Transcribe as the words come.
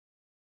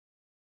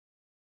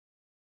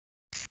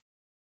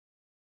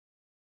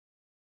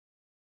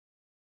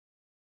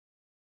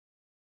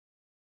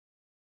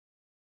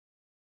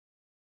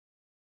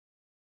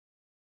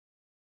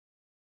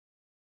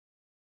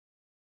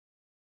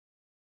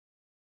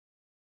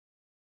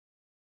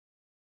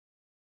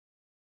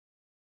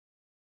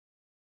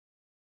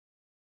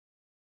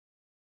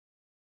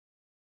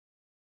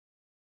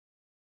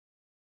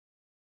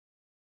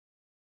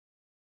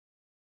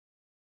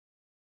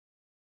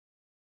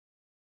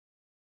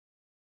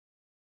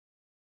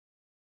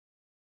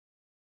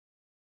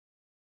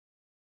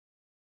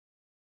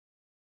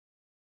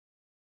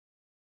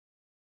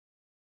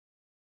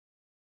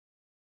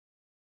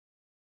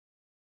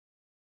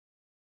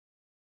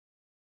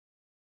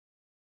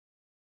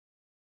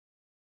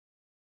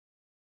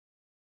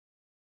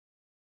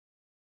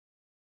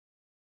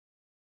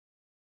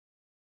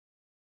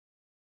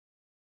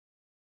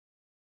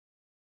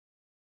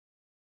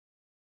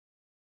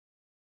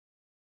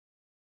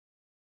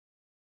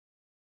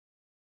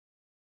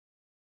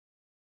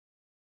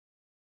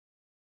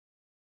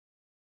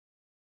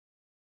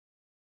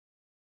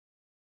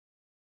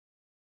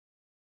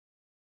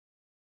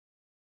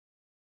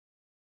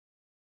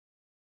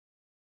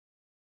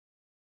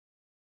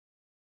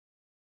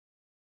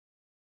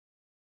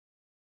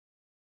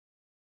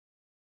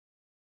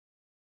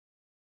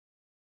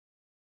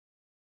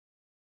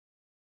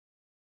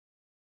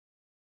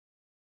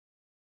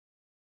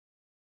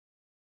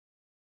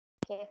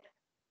Okay.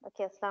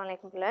 Okay, assalamu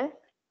alaikum Bilal.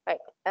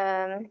 Right.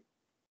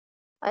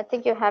 I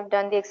think you have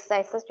done the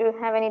exercises. Do you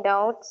have any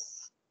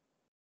doubts?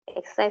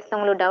 Exercise la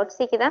ungalku doubts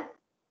ikida?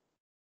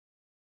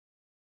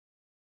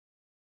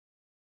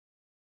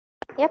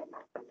 Yep.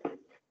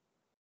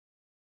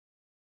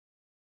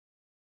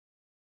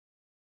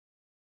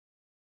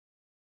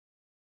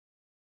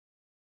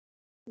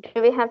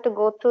 Do we have to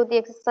go through the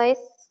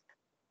exercise?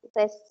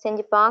 Exercise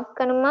senji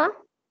paakkanuma?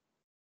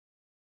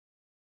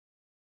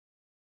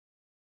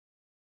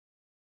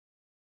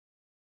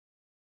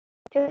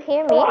 Do you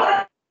hear me?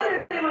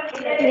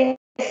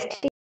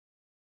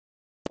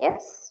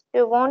 Yes. Do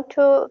you want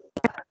to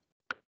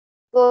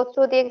go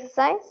through the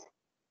exercise?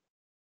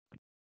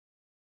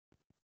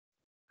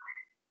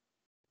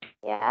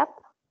 Yep.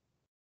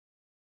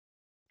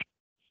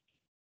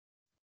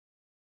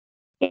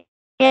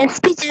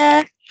 Yes,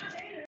 teacher.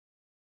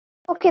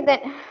 Okay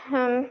then.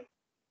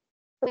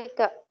 We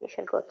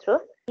shall go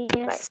through.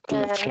 Yes,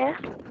 Right. teacher.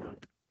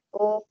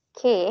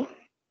 Okay.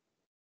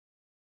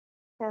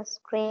 The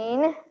screen.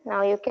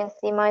 Now you can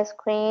see my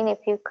screen.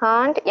 If you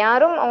can't,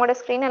 யாரும் உங்களோட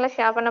screen எல்லாம்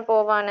share பண்ண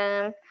போவானு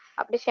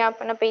அப்படி share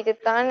பண்ண போயிட்டு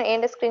தான்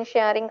எந்த screen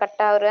sharing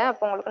cut ஆகுற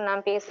அப்போ உங்களுக்கு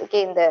நான் பேசிக்க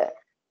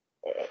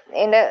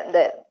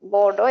இந்த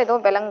போர்டோ ஏதோ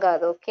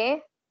விளங்காது. Okay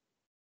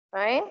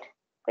right.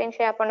 ஸ்கிரீன்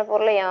ஷேர் பண்ண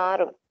போறல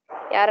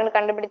யாருன்னு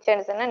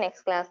கண்டுபிடிச்சேன்னு சொன்னா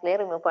நெக்ஸ்ட் கிளாஸ்லயே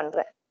ரிமூவ்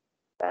பண்றேன்.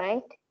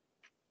 Right.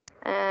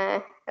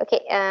 Okay.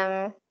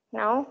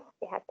 Now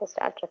we have to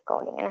start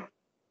recording.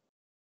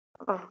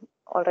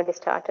 Already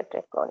started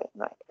recording.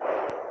 Right.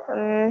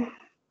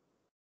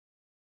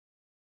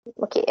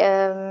 Okay.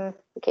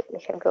 Okay, we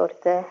shall go to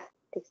the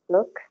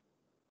textbook.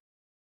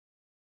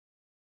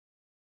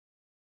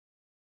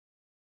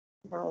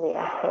 Now we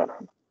are here.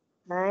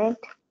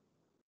 Right.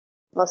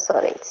 Oh,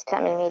 sorry, it's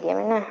Tamil medium.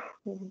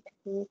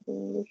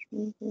 English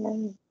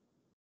medium.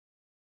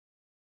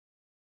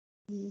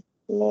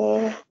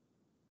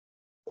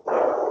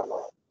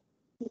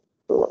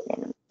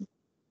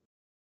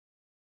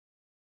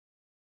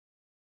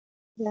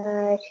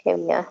 Right, here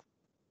we are.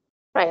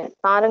 Right.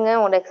 பாருங்க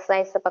உங்க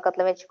exercise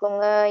பக்கத்துல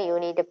வெச்சுக்கோங்க. You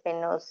need a pen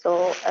also,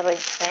 a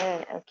red pen.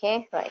 Okay,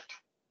 right.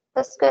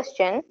 First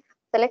question,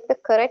 select the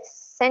correct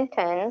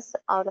sentence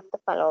out of the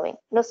following.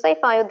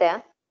 Nusayf, are you there?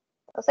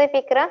 Nusayf,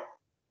 Ikra?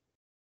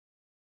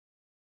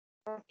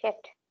 Not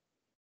yet.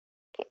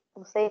 Okay,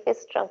 Nusayf is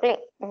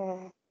struggling.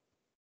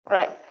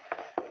 Right.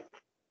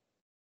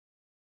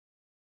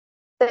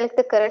 Select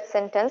the correct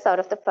sentence out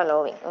of the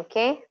following.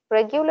 Okay,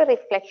 regular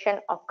reflection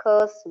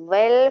occurs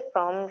well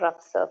from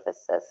rough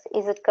surfaces.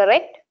 Is it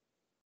correct?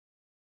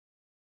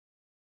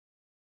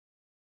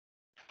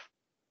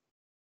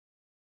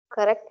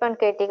 Correct one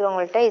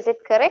கேட்டிக்கிறவங்கள்ட்ட. Is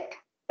it correct?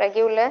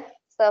 Regular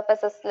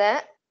surfaces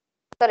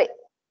sorry,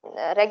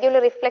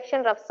 regular reflection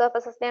rough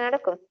surfaces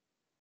நடக்கும்.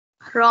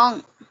 Wrong.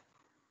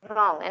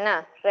 Wrong. என்ன?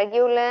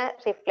 Regular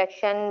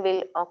reflection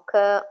will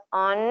occur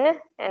on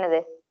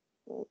என்னது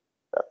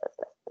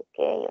surfaces.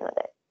 Okay, you know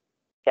that.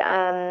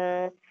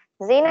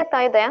 Zenith,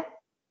 are you there?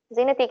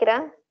 Zenith, Ikra?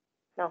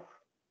 No.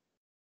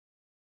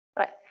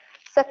 Right.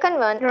 Second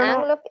one, No.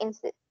 angle of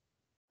incidence.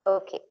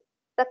 Okay.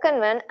 Second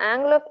one,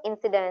 angle of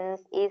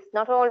incidence is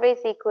not always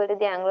equal to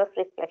the angle of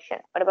reflection.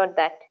 What about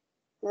that?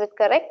 Is it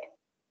correct?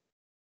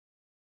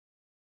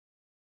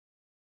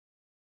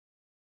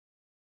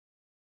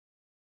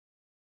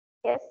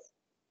 Yes.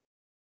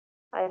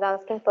 I was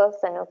asking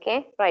person. Okay.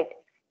 Right.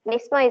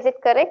 Nisma, is it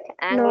correct?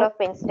 Angle No. of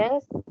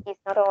incidence is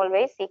not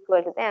always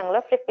equal to the angle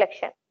of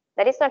reflection.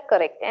 That is not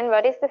correct. And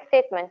what is the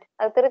statement?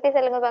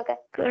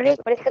 Correct.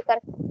 What is the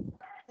correct?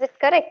 Is it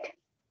correct?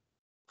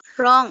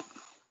 Wrong.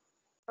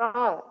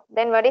 Wrong.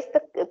 Then what is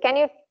the? Can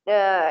you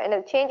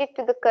change it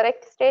to the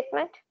correct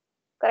statement?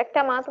 Correct?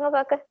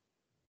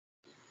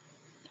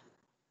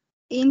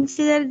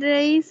 Incident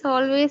ray is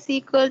always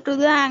equal to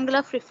the angle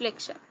of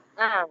reflection.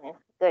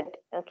 Good.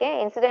 Okay.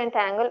 Incident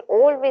angle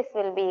always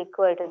will be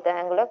equal to the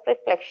angle of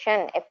reflection.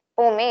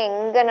 எப்பவுமே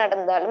எங்க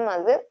நடந்தாலும்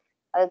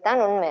அதுதான்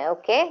உண்மை.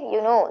 Okay.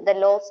 You know the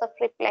laws of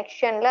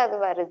reflectionல அது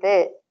வருது.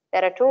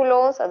 There are two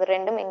laws. அது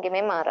ரெண்டும்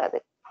எங்கேயுமே மாறாது.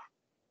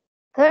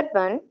 Third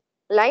one,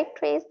 light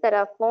rays that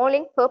are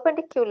falling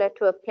perpendicular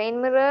to a plane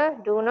mirror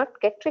do not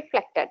get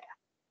reflected.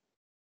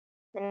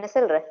 என்ன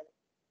சொல்ற?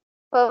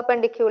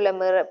 Perpendicular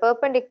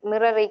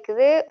mirror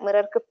இருக்குது.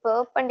 மிரருக்கு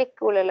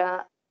perpendicular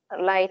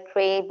light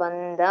ray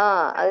வந்தா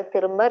அது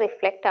திரும்ப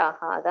reflect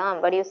ஆகாதாம்.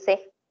 What do you say?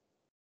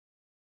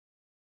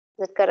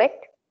 Is it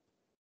correct?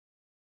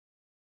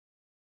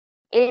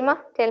 Ilma,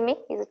 tell me,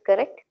 is it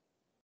correct?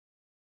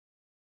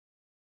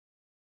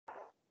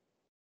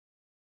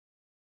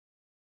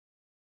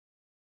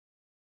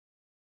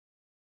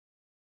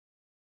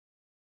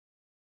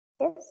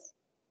 Yes.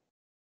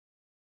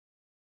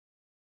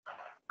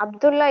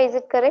 Abdullah, is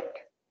it correct?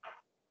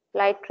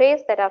 Light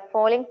rays that are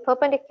falling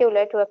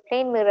perpendicular to a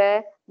plane mirror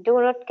do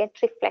not get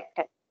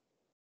reflected.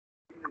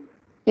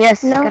 Yes,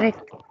 No.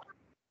 correct.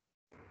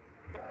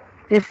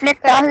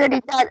 Reflect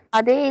ஆகுறதுக்கு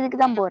அதே இதுக்கு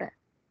தான் போறேன்.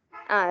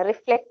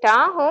 Reflect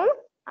ஆகும்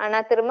ஆனா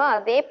திரும்ப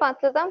அதே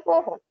பாத்துல தான்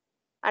போகும்.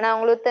 ஆனா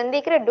உங்களுக்கு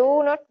தந்திக்கிற do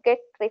not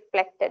get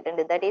reflected,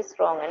 that is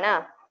wrong.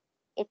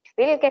 it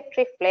will get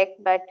reflect,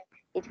 but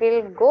it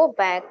will go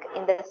back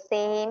in the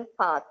same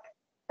path.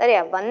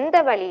 சரியா, வந்த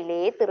வழியிலே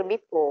திரும்பி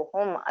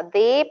போகும்,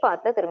 அதே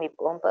பாத்ல திரும்பி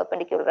போகும்.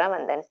 பெர்பெண்டிகுலரா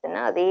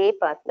வந்தேன்னா அதே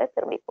பாத்ல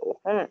திரும்பி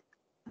போகும்,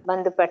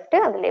 வந்து பட்டு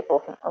அதிலே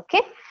போகும். Okay,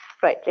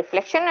 right.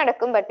 ரிஃப்ளெக்ஷன்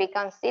நடக்கும், but we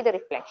can't see the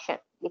reflection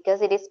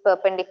because it is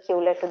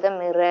perpendicular to the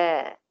mirror.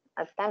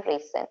 அதுதான்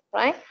reason,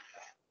 right?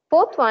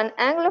 Fourth one,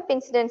 angle of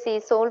incidence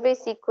is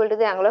always equal to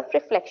the angle of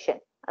reflection.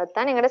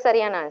 அதுதான் எங்கட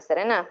சரியான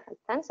answer. என்ன,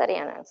 அதுதான்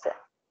சரியான answer,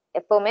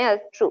 எப்பவுமே அது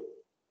ட்ரூ.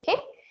 ஓகே,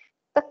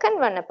 second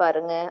one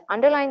பாருங்க,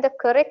 underline the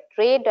correct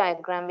ray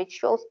diagram which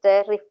shows the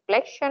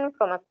reflection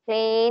from a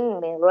plane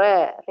mirror.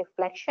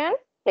 Reflection,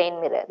 plane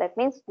mirror, that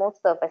means smooth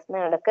surface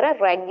மேல நடக்கிற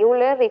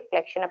regular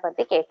reflection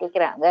பத்தி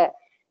கேட்டிருக்காங்க.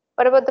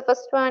 What about the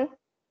first one?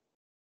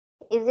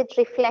 Is it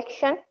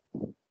reflection?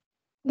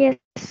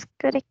 Yes,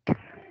 correct.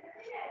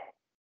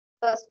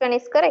 First one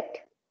is correct.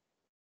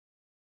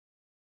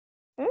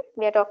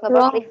 We are talking about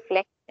Wrong.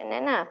 reflection.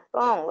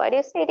 Wrong. Why do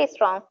you say it is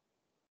wrong?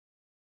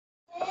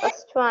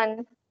 First one,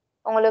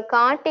 உங்களுக்கு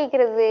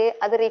காட்டிக்கிறது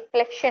அது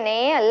ரிஃப்ளெக்ஷனே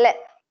அல்ல.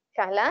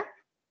 ஷாலா,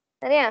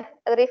 சரியா,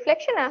 அது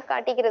ரிஃப்ளெக்ஷனா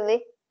காட்டிக்கிறது?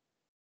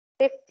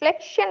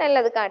 Reflection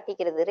அல்ல, அது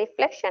காட்டிக்கிறது.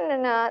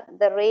 ரிஃப்ளெக்ஷன்னா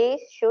the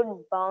rays should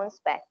bounce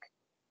back,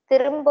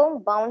 திரும்பவும்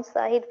bounce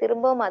ஆகி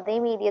திரும்பவும் அதே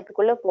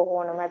மீடியத்துக்குள்ள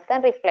போகணும்.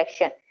 அதுதான்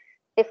ரிஃப்ளெக்ஷன்.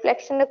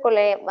 ரிஃப்ளெக்ஷனுக்குள்ள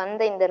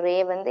வந்த இந்த ரே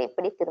வந்து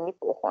இப்படி திரும்பி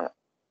போகணும்,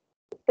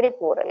 இப்படி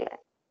போறல.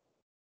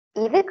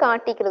 இது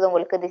காட்டிக்கிறது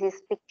உங்களுக்கு this is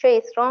picture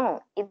is wrong.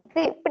 இது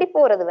இப்படி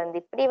போறது வந்து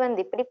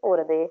இப்படி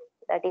போறது,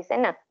 that is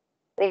என்ன,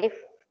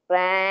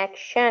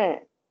 refraction.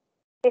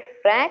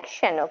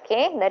 Refraction,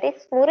 okay, that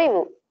is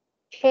முறிவு,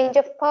 change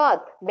of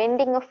path,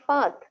 bending of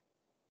path,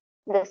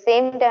 the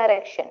same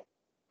direction.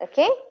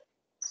 Okay,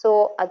 so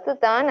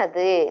அதுதான்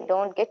அது,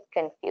 don't get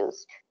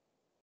confused.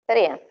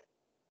 சரியா,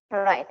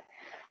 right.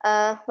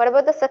 What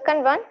about the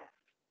second one?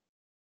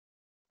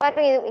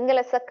 பாருங்க,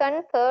 இங்கல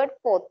செகண்ட், தேர்ட்,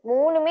 ஃபோர்த்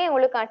மூணுமே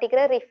உங்களுக்கு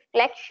காட்டிக்கிற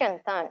ரிஃப்ளெக்ஷன்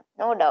தான்,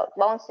 no doubt.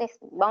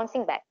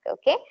 Bouncing back,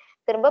 okay,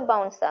 திரும்ப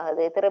bounce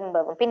ஆகுது,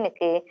 திரும்ப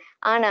பின்னுக்கு.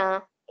 ஆனா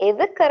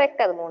எது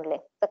கரெக்ட் அது மூணுல?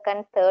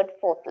 Second, third,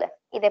 ஃபோர்த்ல.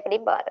 இது எப்படி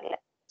பாருங்க.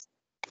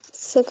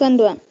 Second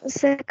one.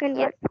 Second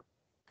one.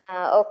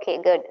 Okay,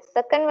 good.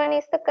 Second one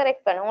is the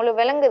correct one.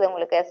 உங்களுக்கு விளங்குது,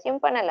 உங்களுக்கு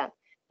அசியூம் பண்ணலாம்.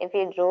 If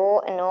you draw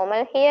a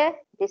normal here,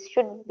 this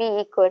should be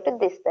equal to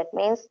this. That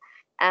means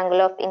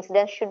angle of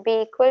incidence should be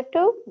equal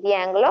to the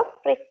angle of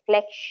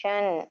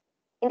reflection.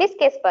 In this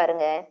case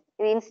பாருங்க,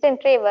 இது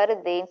incident ray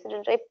வருது,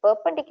 incident ray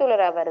perpendicular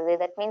வருது.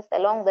 That means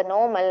along the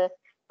normal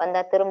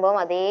வந்தா திரும்பவும்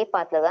அதே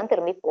பாத்ல தான்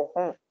திரும்பி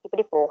போகும்,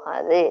 இப்படி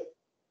போகாது.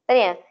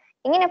 சரியா,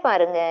 இங்க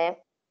பாருங்க,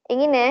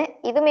 இங்க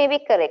இது may be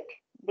correct,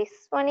 this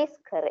one is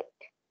correct,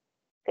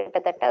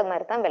 கிட்டத்தட்ட அது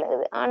மாதிரி தான்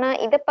விளங்குது. ஆனா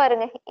இத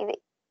பாருங்க, இது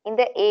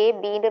இந்த A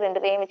B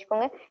ரெண்டு ரே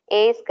வச்சுக்கோங்க.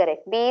 A is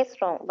correct, B is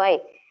wrong. Why?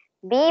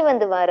 B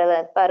வந்து வர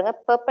பாருங்க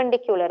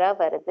பெர்பெண்டிகுலரா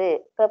வருது,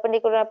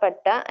 பெர்பெண்டிகுலரா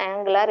பட்டா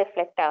ஆங்கிளா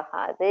ரிஃப்ளெக்ட்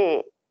ஆகாது,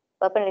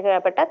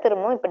 பெர்பெண்டிகுலரா பட்டா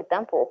திரும்பவும்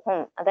இப்படித்தான்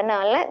போகும்.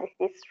 அதனால this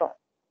is wrong.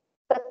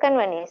 Second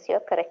one is your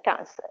correct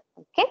answer.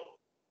 Okay,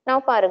 now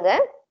பாருங்க,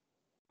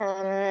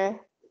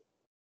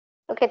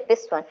 look at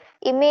this one.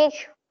 Image,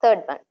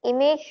 third one,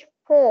 image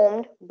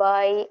formed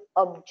by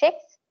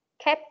objects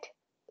kept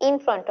in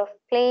front of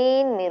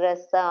plane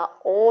mirrors are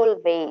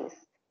always.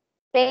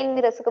 Plane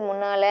mirrorsக்கு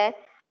முன்னால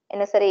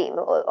என்ன சரி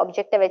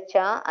ஆப்ஜெக்ட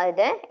வச்சா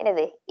அதுல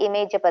என்னது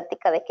இமேஜை பத்தி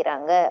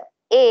கதைக்கிறாங்க.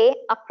 A,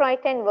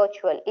 upright and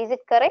virtual. Is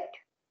it correct?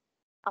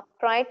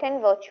 Upright and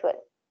virtual.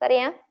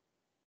 சரியா?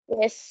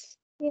 Yes.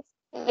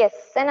 Yes,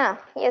 Sana.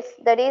 Yes,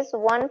 that is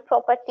one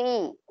property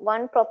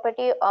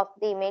of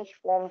the image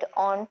formed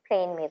on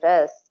plane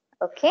mirrors.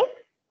 Okay,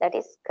 that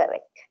is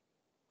correct.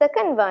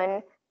 Second one,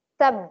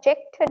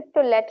 subjected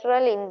to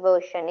lateral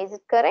inversion. Is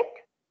it correct?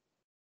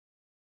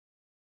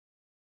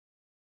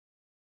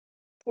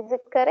 Is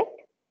it correct?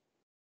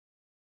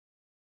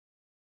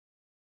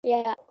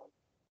 Yeah.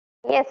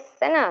 Yes,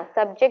 Sana,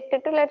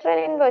 subjected to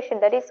lateral inversion.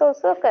 That is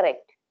also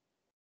correct.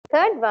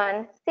 Third one,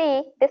 see,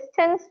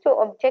 distance to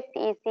object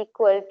is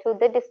equal to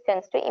the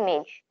distance to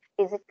image.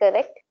 Is it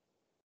correct?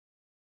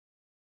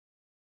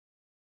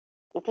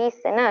 It is,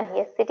 Sana.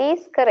 Yes, it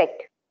is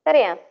correct.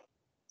 சரியா?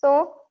 So,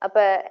 அப்ப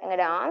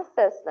எங்களோட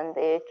answers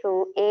வந்து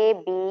true, A,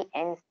 B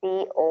and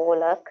C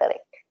all are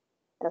correct.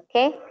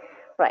 Okay,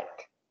 right.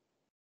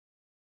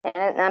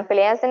 நான்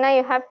பிள்ளையா சொன்னா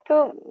you have to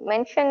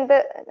mention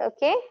the,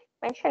 okay,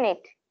 mention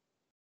it.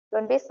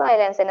 Don't be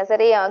silent. என்ன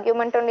சரி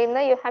argument only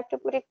இருந்தா you have to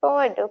put it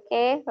forward.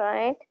 Okay,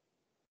 right.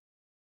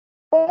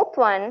 Fourth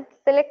one,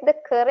 select the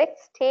correct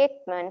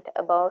statement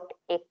about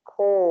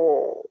echo.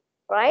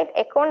 Right?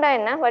 Echo na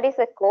enna? What is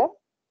echo?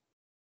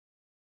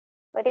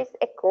 What is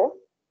echo?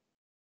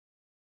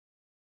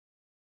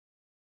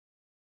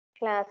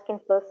 Shall I ask in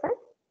person?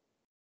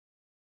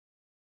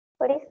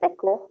 What is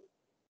echo?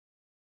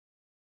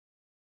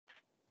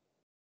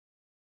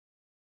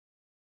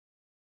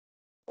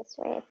 It's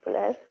very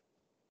plural.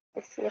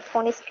 This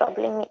phone is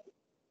troubling me.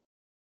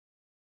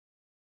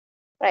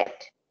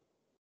 Right.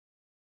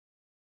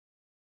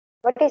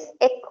 What is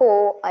echo?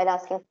 I'll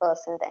ask in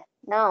person then.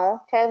 Now,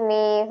 tell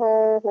me who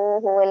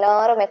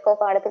எல்லாரும் echo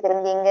பாடத்துக்கு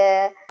இருந்தீங்க.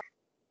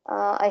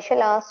 I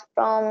shall ask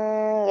from,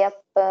 yep,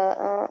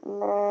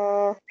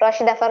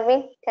 Rashida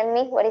Farveen, tell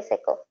me what is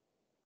echo?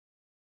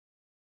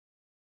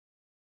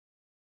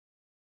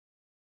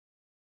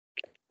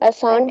 A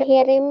sound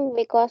hearing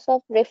because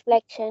of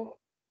reflection.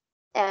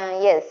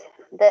 Yes,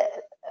 the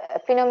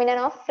phenomenon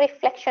of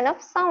reflection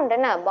of sound,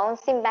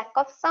 bouncing back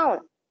of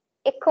sound.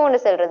 Echo nu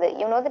solradhu.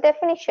 You know the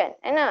definition,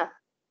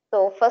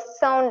 so first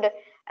sound,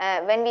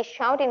 when we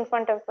shout in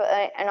front of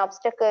an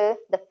obstacle,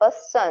 the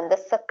first sound, the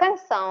second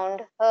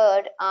sound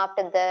heard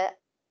after the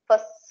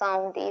first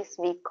sound is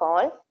we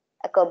call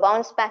echo.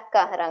 Bounce back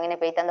ஆகுறாங்க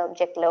போயிட்டு அந்த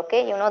objectல.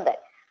 Okay, you know that.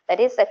 That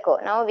is echo.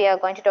 Now we are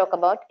going to talk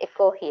about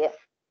echo here.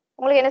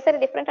 உங்களுக்கு என்ன சரி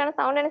டிஃபரெண்டான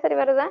sound என்ன சரி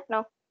வருதா? No.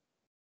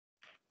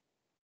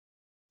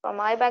 From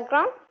my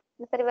background,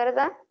 என்ன சரி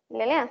வருதா?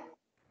 இல்லையா?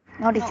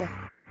 No, teacher.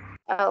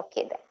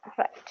 Okay then.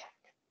 Right.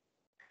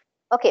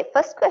 Okay,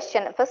 first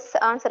question, first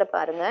answer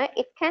பாருங்க.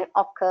 It can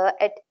occur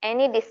at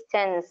any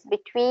distance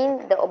between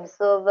the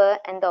observer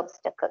and the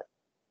obstacle.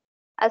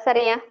 அது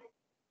சரியா?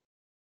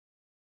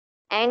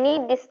 Any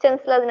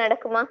distanceல அது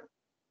நடக்குமா?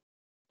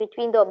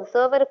 Between the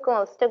observerக்கும்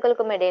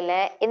obstacleக்கும் இடையில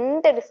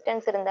எந்த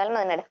distance இருந்தாலும்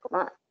அது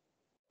நடக்குமா?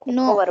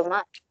 No. எப்போ வருமா?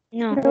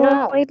 No.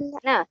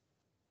 No.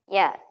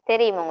 Yeah,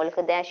 தெரியும்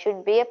உங்களுக்கு. There should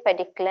be a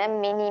particular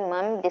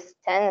minimum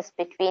distance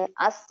between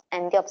us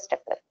and the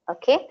obstacle.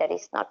 Okay, that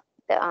is not,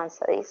 the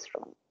answer is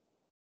wrong.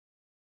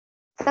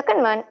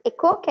 Second one,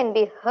 echo can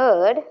be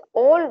heard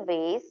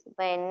always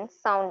when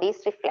sound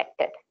is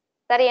reflected.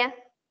 சரியா?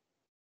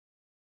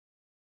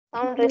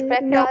 Sound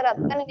reflect ஆகிற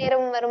அத்தனை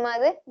நேரமும் வருமா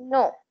அது?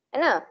 No.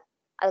 என்ன?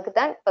 அதுக்கு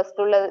தான் first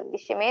உள்ள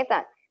விஷயமே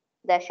தான்.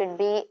 There should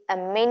be a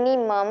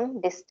minimum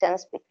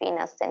distance between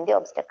us and the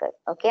obstacle.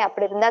 Okay,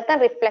 அப்படி இருந்தா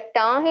தான் reflect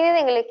ஆகினது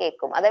எங்களுக்கு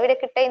கேட்கும். அதை விட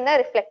கிட்ட இருந்தா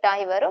reflect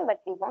ஆகி வரும், but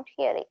we won't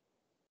hear it.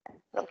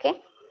 Okay.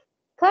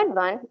 Third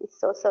one is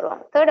also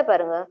wrong. Third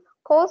பாருங்க.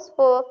 Cause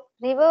for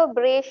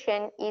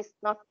reverberation is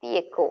not the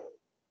echo.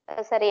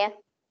 சரியா?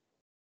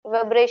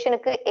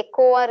 Reverberationக்கு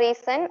echo a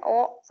reason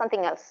or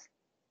something else?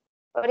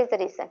 What is the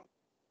reason?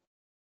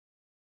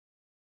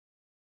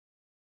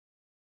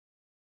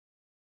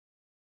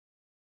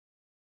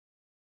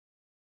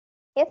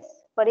 Yes,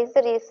 what is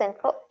the reason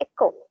for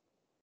echo?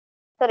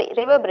 Sorry,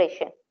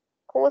 reverberation.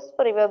 Cause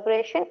for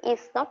reverberation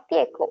is not the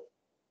echo.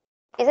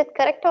 Is it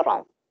correct or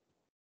wrong?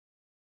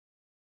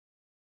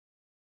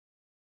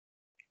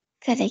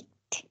 Correct.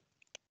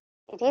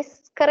 It is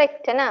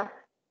correct, na?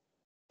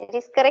 It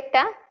is correct,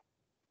 huh?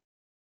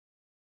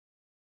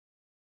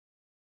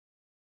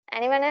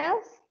 Anyone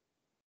else?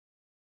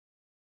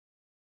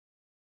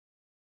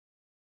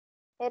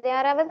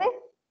 யாராவது?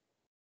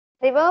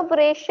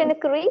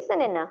 Reverberationக்கு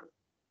reason என்ன?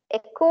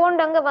 Echo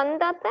அங்க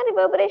வந்தா தான்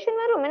reverberation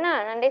வரும், என்ன?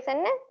 நான்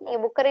சொன்னேன், நீங்க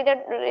புக்கை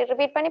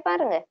ரிப்பீட் பண்ணி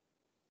பாருங்க.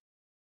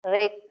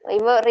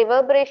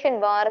 Reverberation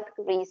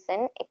வாரதுக்கு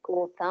reason echo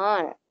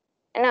தான்,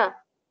 என்ன?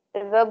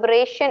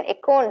 Reverberation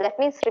echo, that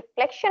means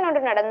reflection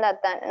ஒன்று நடந்தா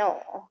தான். No,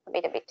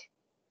 wait a bit,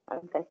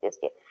 I'm confused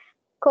here.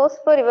 Cause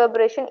for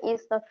reverberation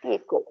is not the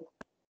echo.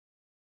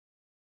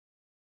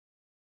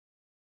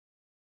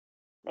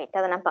 Wait,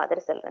 அதை நான்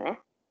பார்த்துட்டு சொல்றேன்.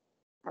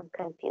 I'm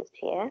confused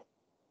here.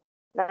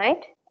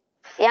 Right?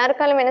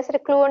 யாருக்காலும் என்ன சரி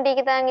clue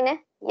ஒண்டிக்குதாங்கன்னு?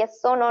 Yes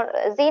or no?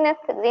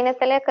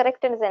 Zeenath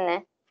correct என்ன?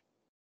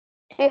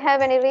 Do you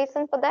have any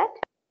reason for that?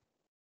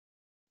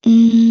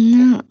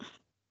 No.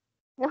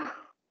 No.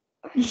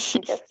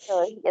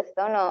 Yes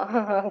or no?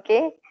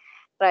 Okay.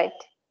 Right.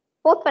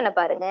 Fourth பண்ண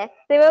பாருங்க.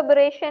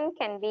 Reverberation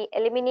can be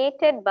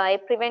eliminated by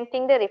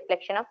preventing the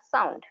reflection of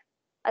sound.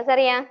 அது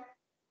சரியா?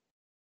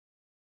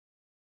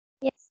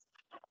 Yes.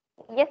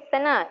 Yes,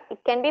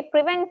 it can be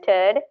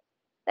prevented.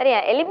 சரியா?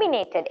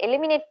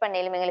 eliminate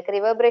பண்ணலும் எங்களுக்கு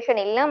reverberation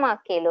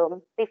இல்லாமக்கேலும்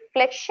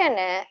reflection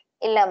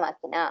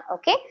இல்லாமக்கினா.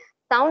 Okay,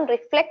 sound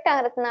reflect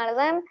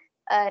ஆகிறதுனாலதான்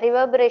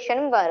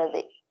reverberation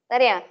வருது.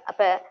 சரியா?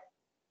 அப்ப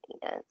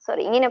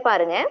sorry, இங்க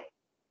பாருங்க,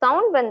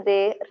 sound வந்து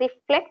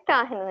reflect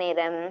ஆகின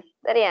நேரம்,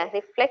 சரியா,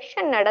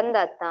 reflection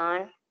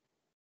நடந்தாதான்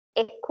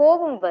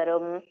echoவும்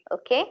வரும்.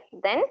 Okay,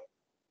 then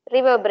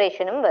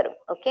reverberationம் வரும்.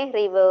 Okay,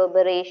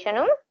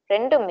 reverberationம்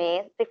ரெண்டுமே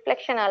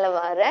reflection ஆல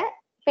வர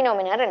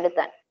phenomena ரெண்டு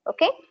தான்.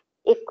 Okay,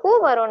 echo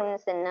வரணும்னு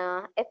சொன்னா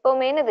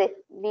எப்பவுமே என்னது,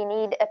 we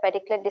need a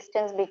particular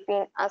distance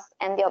between us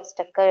and the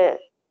obstacle.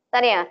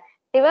 சரியா?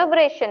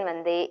 reverberation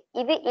வந்து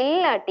இது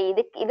இல்லாட்டி,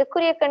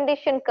 இதுக்குரிய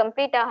condition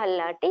complete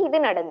ஆகலாட்டி இது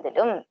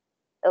நடந்துடும்.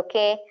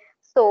 Okay,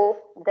 so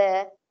the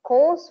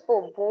cause for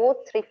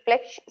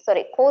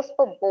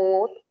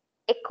both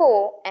echo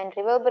and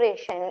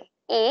reverberation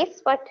is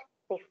what?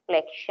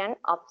 Reflection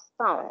of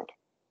sound.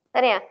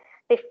 சரியா?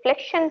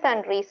 reflection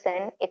தான் reason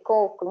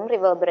echoக்கும்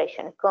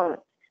reverberationக்கும்.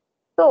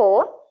 So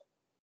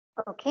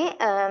okay,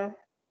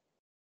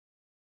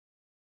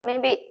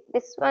 maybe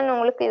this one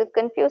உங்களுக்கு இது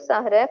confuse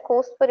ஆகிற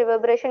cause for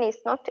reverberation is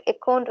not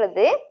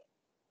echoன்றது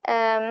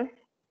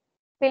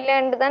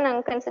பிள்ளைன்னு தான்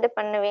நாங்க கன்சிடர்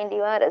பண்ண வேண்டி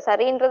வர,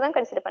 சரின்றதான்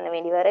கன்சிடர் பண்ண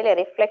வேண்டி வர, இல்ல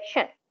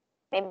reflection.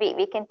 Maybe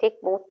we can take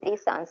both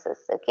these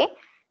answers. Okay,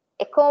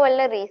 echo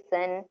வல்ல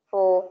reason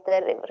for the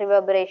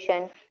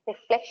reverberation,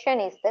 reflection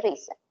is the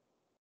reason.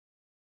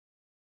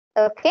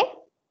 Okay,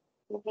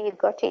 You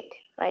got it.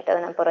 Right, அதை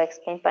நான் அப்புறம்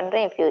explain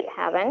பண்றேன் if you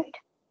haven't,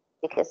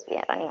 because we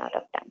are running out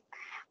of time.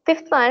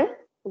 Fifth one,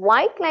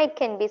 white light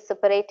can be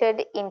separated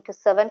into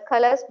 7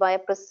 colors by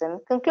a prism.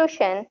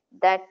 Conclusion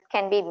that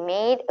can be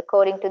made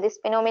according to this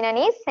phenomenon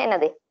is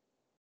என்னது?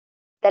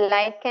 The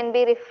light can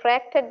be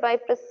refracted by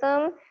prism.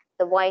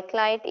 The white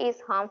light is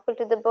harmful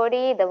to the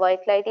body. The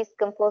white light is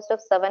composed of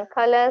 7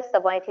 colors.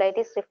 The white light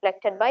is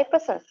reflected by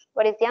prisms.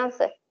 What is the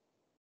answer?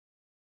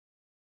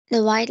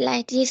 The white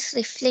light is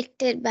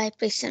reflected by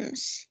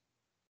prisms.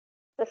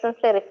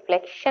 Prisms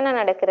reflection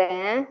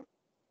நடக்குறேன்.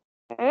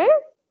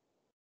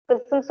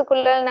 Prisms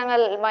குள்ள நாங்க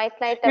white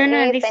light No,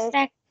 அப்படியே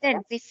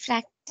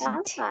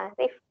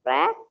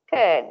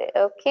refracted.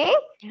 Okay.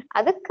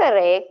 அது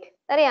correct.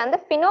 சரியா, அந்த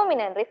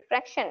phenomenon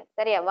refraction,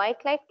 சரியா,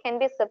 white light can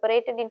be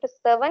separated into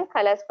 7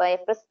 colors by a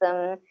prism.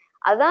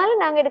 அதால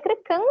நாங்க எடுக்கிற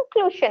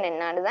conclusion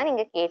என்னன்னு தான்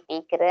நீங்க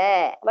கேட்டிருக்கிற.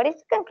 What is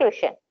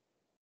conclusion?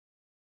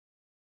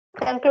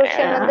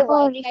 Conclusion வந்து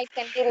white light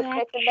can be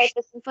reflected by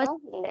prism.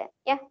 இல்ல.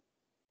 Yeah.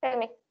 Tell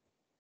me.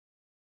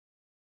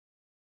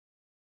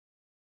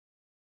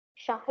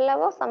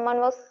 Shahlava, someone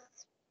was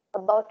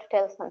about to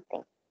tell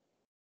something.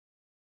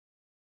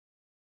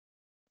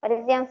 What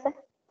is the answer?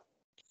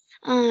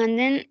 And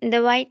then the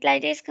white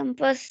light is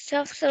composed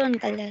of 7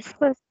 colors.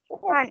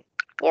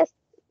 Yes,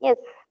 yes,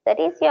 that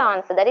is your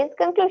answer. That is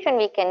conclusion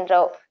we can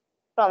draw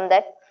from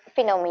that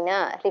phenomena.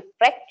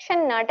 Refraction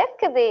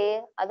நடக்குது,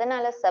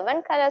 அதனால 7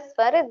 colors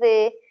வருது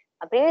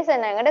அப்படின்னு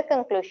சொன்னாங்கட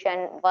conclusion.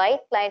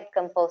 White light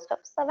composed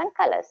of 7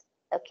 colors.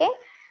 Okay,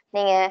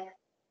 நீங்க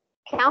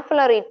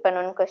carefully read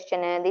பண்ணணும் question.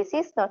 This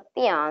is not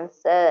the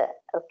answer.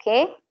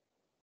 Okay,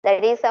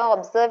 that is our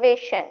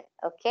observation.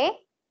 Okay,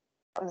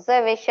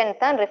 observation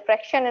தான்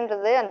refraction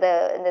என்றது அந்த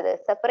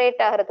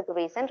separate ஆகிறதுக்கு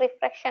ரீசன்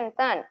refraction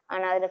தான்.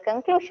 ஆனா அதோட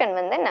conclusion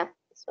வந்து என்ன?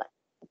 This one.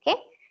 Okay,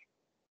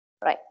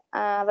 right.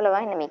 அவ்வளவா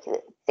என்ன மீக்குது.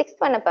 6th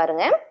one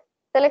பாருங்க.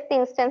 Select the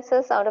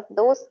instances out of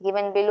those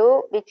given below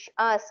which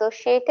are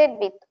associated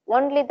with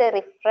only the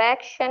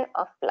refraction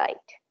of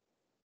light.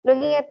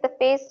 Looking at the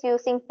face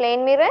using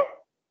plane mirror,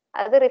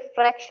 அது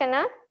refraction?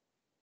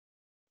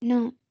 No.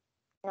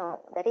 No,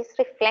 that is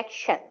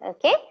reflection.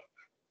 Okay.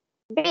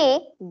 B,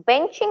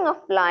 benching of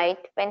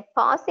light when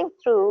passing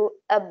through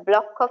a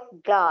block of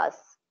glass.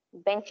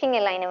 Benching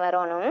எல்லாம் என்ன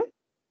வரணும்?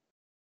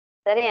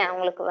 சரியா,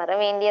 உங்களுக்கு வர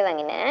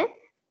வேண்டியதாங்க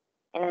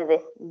என்னது?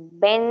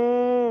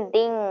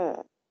 Bending.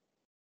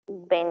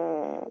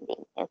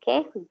 Bending. Okay,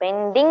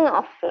 bending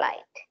of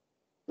light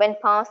when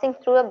passing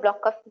through a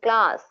block of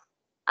glass.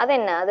 அது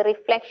என்ன? அது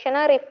reflection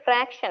or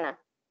refraction?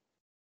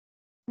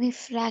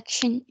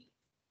 Refraction.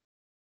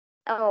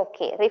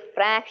 Okay,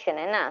 refraction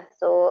என்ன?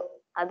 So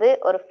அது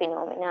ஒரு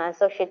phenomena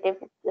associated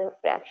with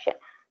refraction.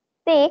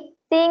 See,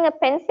 seeing a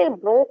pencil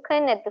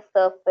broken at the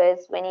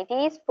surface when it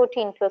is put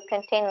into a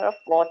container of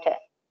water.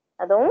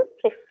 அதுவும்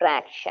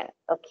refraction.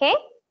 Okay,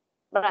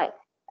 right.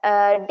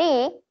 D,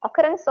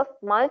 occurrence of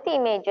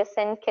multi-images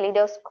in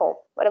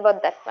kaleidoscope. What about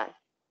that one?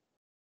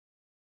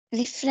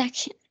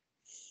 Refraction.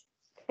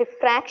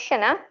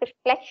 Refraction?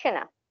 Reflection?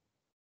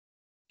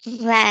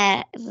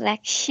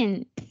 Refraction.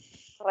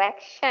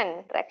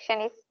 Refraction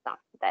is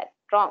not that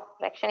wrong.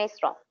 Refraction is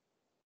wrong.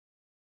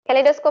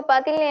 Kaleidoscope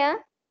பாத்தீங்களா?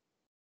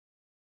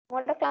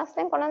 உங்களோட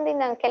கிளாஸ்ல கொண்டு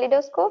வந்தீங்க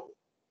kaleidoscope.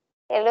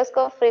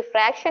 Kaleidoscope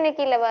refraction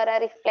கீழ வர,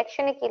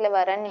 reflection கீழ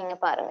வரன்னு நீங்க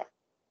பாருங்க.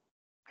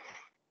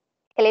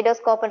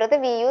 Kaleidoscope ன்றது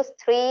we use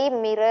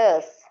 3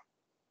 mirrors.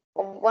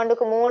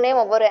 ஒவ்வொன்றுக்கு மூணே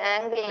ஒவ்வொரு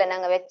ஆங்கிள்ல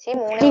நாங்க வச்சு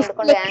மூணே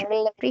ஒன்று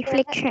ஆங்கிள்ல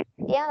reflection.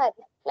 Yeah,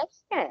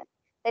 reflection.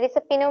 There is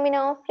a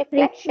phenomenon of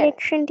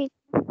reflection.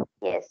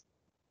 Yes,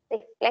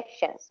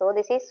 reflection. So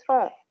this is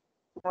wrong.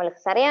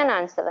 உங்களுக்கு சரியான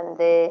ஆன்சர்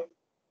வந்து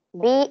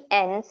B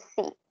and C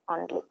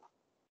only.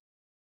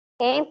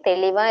 ஏன்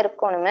தெளிவா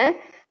இருக்கணுமே.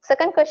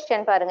 Second question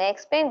பாருங்க.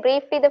 Explain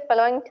briefly the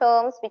following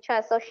terms which are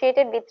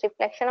associated with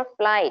reflection of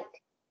light.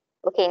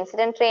 Okay,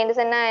 incident ray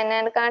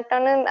என்னன்னு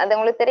காட்டணும், அது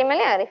உங்களுக்கு தெரியுமா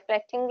இல்லையா?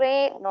 Reflecting ray,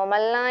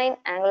 normal line,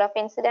 angle of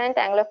incident,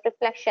 angle of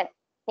reflection.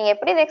 நீங்க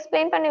எப்படி இதை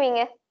எக்ஸ்பிளைன்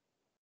பண்ணுவீங்க?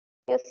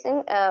 Using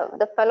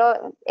the follow,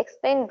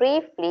 explain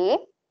briefly.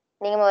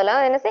 நீங்க முதல்ல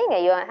என்ன செய்யுங்க?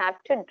 You have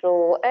to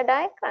draw a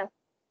diagram.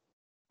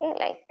 Okay,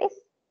 like this.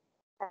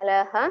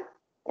 அழகா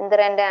இந்த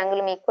ரெண்டு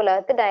ஆங்கிளும் ஈக்குவலா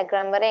இருக்கு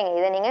டயக்ராம் வரைங்க.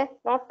 இதை நீங்க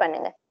நோட்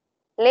பண்ணுங்க,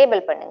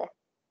 லேபிள் பண்ணுங்க.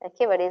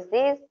 Okay, what is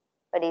this,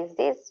 what is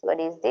this, what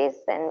is this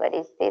and what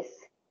is this.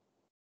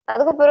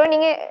 அதுக்கப்புறம்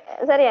நீங்க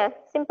சரியா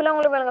சிம்பிளா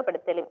உங்களுக்கு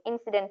வழங்கப்படுத்தலும்.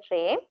 Incident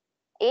ray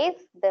is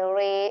the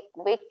ray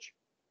which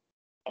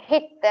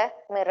hit the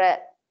mirror.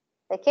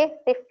 Okay,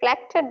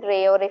 reflected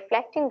ray or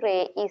reflecting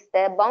ray is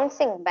the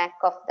bouncing back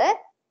of the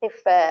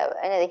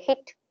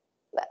hit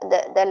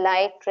the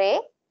light ray,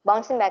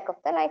 bouncing back of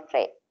the light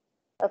ray.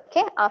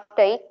 Okay,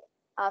 after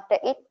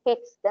it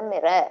hits the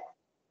mirror.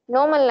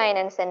 Normal line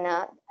and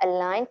a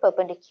line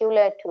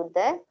perpendicular to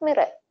the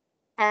mirror.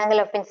 Angle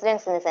of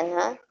incidence is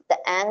the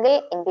angle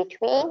in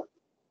between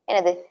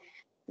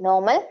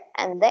normal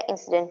and the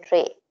incident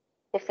ray.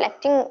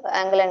 Reflecting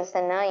angle and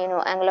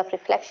angle of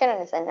reflection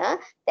and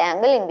the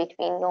angle in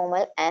between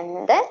normal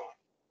and the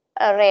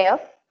ray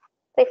of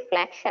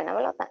reflection.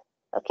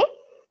 Okay,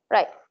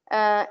 right.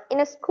 In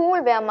a school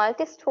where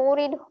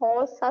multi-storied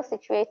halls are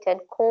situated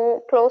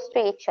close to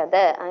each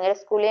other, அங்க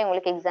ஸ்கூல்லே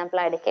உங்களுக்கு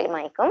example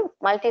எடுக்கலுமாய்க்கும்.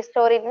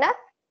 multi-storied னா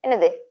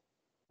என்னது,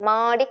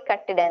 மாடி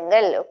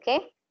கட்டிடங்கள். Okay,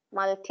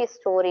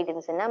 multi-storied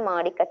னா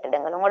மாடி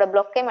கட்டிடங்கள். உங்களோட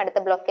பிளாக்கையும்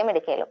அடுத்த பிளாக்கையும்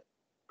எடுக்கலும்.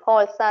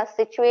 halls are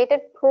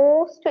situated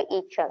close to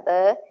each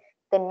other.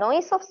 The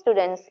noise of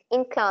students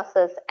in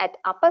classes at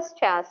upper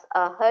stairs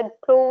are heard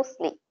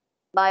closely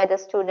by the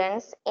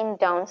students in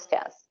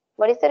downstairs.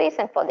 What is the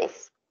reason for this?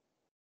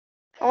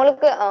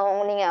 உங்களுக்கு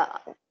நீங்க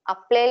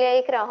அப்ளைல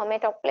இருக்கிற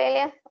அஹமேட் அப்ளைல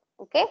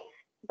okay.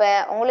 இப்ப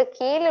உங்களுக்கு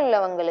கீழே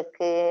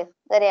உள்ளவங்களுக்கு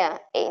சரியா,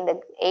 இந்த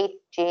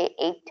 8J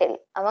 8L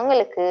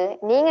அவங்களுக்கு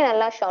நீங்க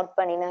நல்லா ஷவுட்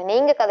பண்ணினா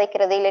நீங்க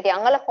கதைக்கிறது இல்லாட்டி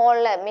அங்கல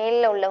ஹால்ல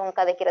மேல உள்ளவங்க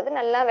கதைக்கிறது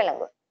நல்லா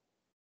விளங்கும்.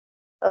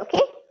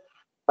 Okay,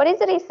 what is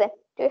the reason?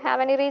 Do you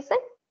have any reason?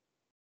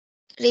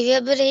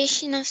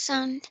 Reverberation of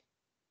sound.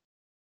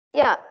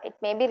 Yeah, it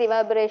may be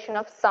reverberation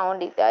of sound.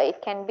 It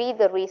can be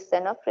the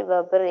reason of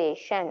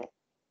reverberation.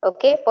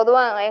 Okay,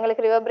 பொதுவா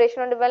எங்களுக்கு reverberation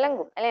வந்து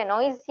விளங்கும் இல்ல,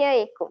 நாய்ஸியா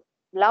கேக்கும்,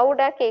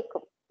 லவுடா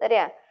கேக்கும்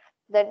சரியா.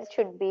 that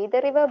should be the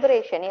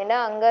reverberation. ஏன்னா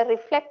அங்க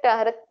ரிஃப்ளெக்ட்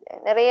ஆகிற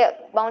நிறைய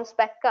பவுன்ஸ்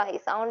பேக் ஆகி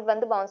சவுண்ட்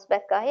வந்து பவுன்ஸ்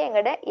பேக் ஆகி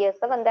எங்களோட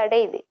இயர்ஸை வந்து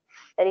அடையுது.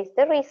 that is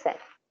the reason.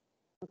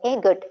 Okay,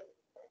 good.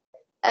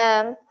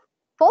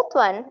 Fourth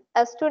one,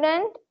 a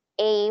student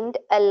aimed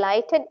a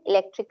lighted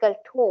electrical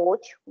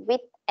torch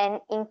with an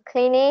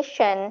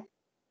inclination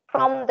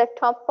from the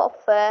top of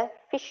a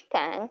fish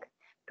tank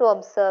to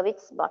observe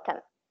its bottom.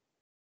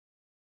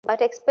 But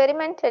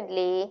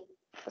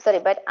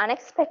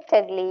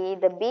unexpectedly,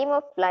 the beam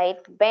of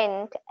light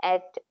bent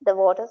at the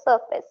water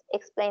surface.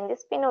 Explain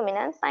this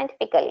phenomenon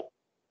scientifically.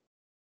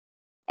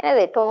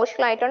 என்னது torch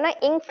light ஒன்னா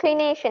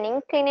inclination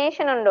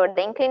உண்டோட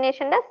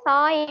inclination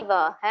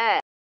சாய்வாக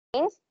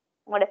means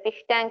உங்களோட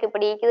fish tank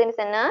இப்படி இருக்குதுன்னு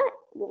சொன்னா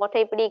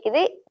water இப்படி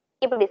இருக்குது,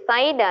 இப்படி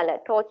சைடால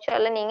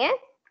டோர்ச்சால நீங்க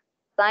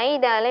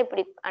சைடால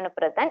இப்படி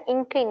அனுப்புறது தான்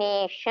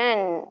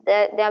inclination.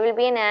 there will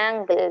be an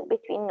angle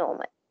between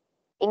normal.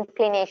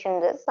 Inclination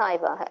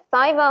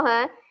சாய்வாக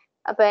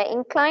அப்ப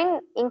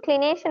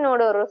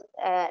இன்க்ளினேஷனோட ஒரு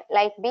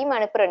லைட் பீம்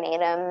அனுப்புற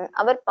நேரம்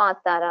அவர்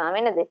பார்த்தாராம்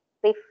என்னது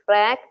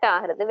ரிஃப்ராக்ட்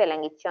ஆகிறது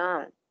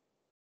விளங்கிச்சாம்,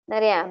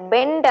 நிறைய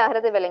பெண்ட்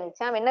ஆகிறது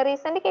விளங்கிச்சாம். என்ன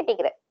ரீசன்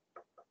கேட்டிக்கிற,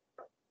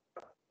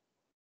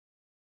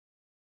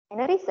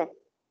 என்ன reason?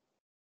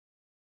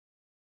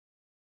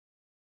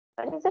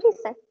 what is the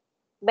reason?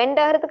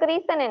 Bend ஆகிறதுக்கு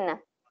ரீசன் என்ன?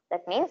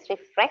 that means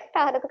refract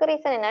ஆகிறதுக்கு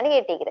ரீசன் என்னன்னு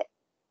கேட்டிக்கிற.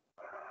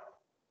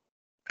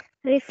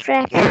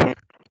 Refraction.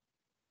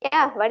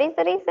 Yeah, what is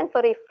the reason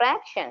for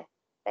refraction?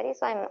 That is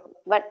why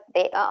what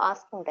they are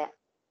asking that.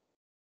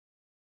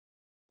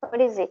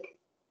 What is it?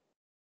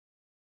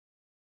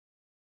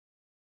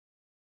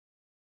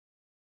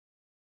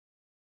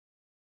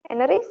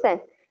 என்ன reason?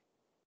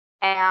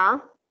 Air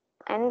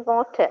and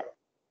water.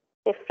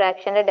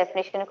 Refraction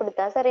definition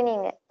கொடுத்தா சரி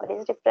நீங்க. What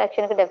is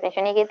refraction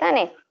definition? நீங்க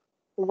தானே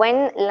when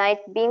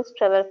light beams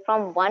travel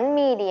from one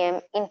medium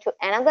into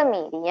another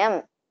medium,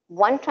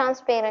 one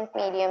transparent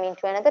medium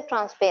into another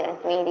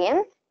transparent medium,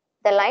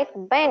 the light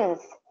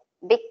bends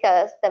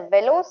because the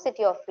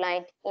velocity of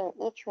light in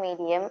each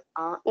medium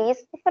is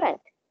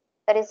different.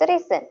 That is the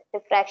reason.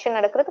 Refraction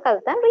நடக்கிறதுக்கு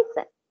அதுதான்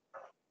reason.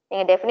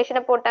 நீங்க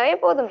டெஃபினிஷனை போட்டாவே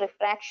போதும்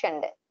refraction.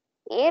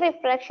 ஏன்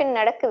refraction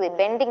நடக்குது,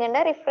 bending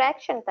ன்னா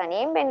refraction தான்,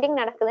 ஏன் bending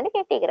நடக்குதுன்னு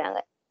கேட்டிக்கிறாங்க.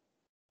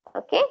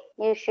 Okay,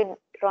 you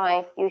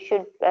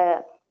should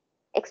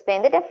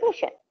explain the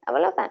definition.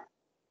 அவ்வளவுதான்.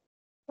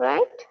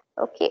 Right?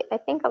 Okay, I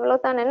think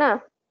அவ்வளவுதான் என்ன?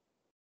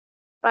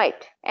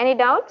 Right. Any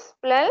doubts,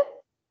 Bilal?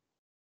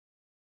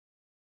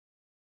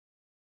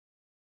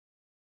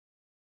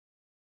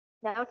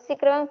 Doubts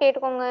சீக்கிரம்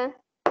கேட்டுக்கோங்க.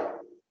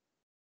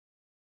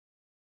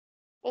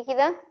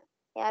 ஈகிதா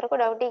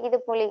யாருக்கும் டவுட் ஈகிது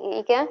போல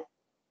ஈகா?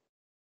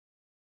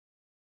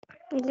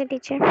 இல்ல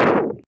டீச்சர்.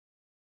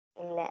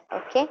 இல்ல.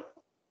 Okay.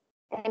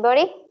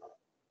 Anybody?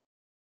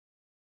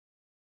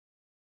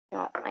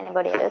 No.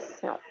 Anybody else?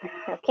 No.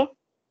 Okay.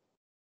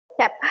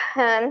 Yep.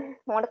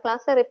 உங்களோட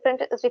கிளாஸ்ல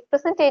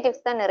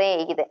representatives தான்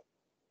நிறைய ஈகிது.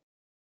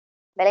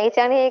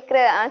 விலகிச்சானு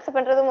கேட்கிற ஆன்சர்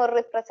பண்றதும் ஒரு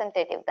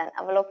representative தான்,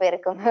 அவ்வளவு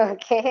பேருக்கும்.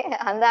 ஓகே,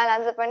 அந்த ஆள்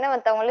ஆன்சர் பண்ண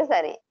மத்தவங்களும்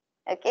சரி.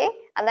 ஓகே,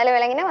 அந்த ஆள்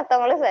விளங்கினா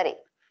மத்தவங்களும் சரி.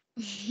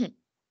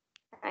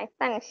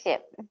 இதுதான்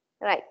விஷயம்.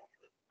 Right.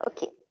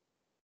 Okay.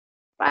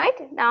 Right.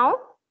 Now,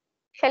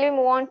 shall we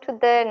move on to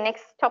the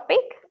next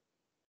topic?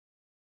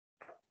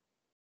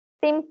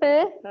 Simple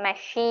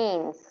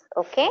machines.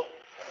 Okay.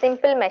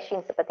 Simple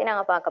machines பத்தி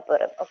நாங்க பார்க்க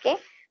போறோம். Okay.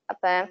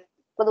 அப்ப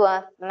பொதுவா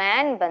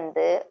மேன்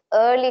வந்து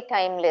ஏர்லி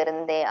டைம்ல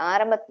இருந்தே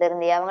ஆரம்பத்துல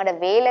இருந்தே அவங்களோட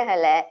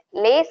வேலைகளை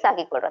லேஸ்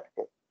ஆக்கி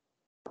கொடுறதுக்கு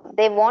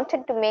they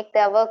wanted to make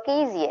their work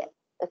easier.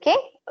 Okay.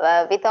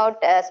 Without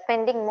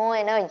spending more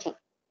energy.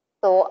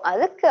 So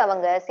அதுக்கு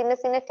அவங்க சின்ன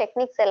சின்ன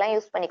டெக்னிக்ஸ் எல்லாம்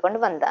யூஸ் பண்ணி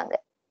கொண்டு வந்தாங்க.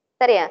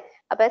 சரியா?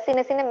 அப்ப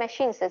சின்ன சின்ன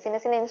மெஷின்ஸ் சின்ன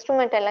சின்ன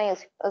இன்ஸ்ட்ருமெண்ட் எல்லாம்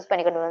யூஸ்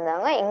பண்ணி கொண்டு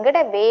வந்தாங்க. எங்கட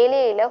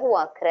வேலையை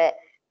இலகுவாக்குற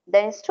the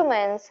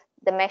instruments,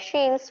 the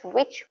machines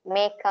which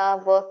make our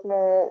work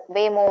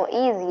way more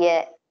easier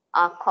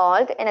are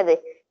called another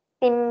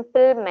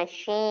simple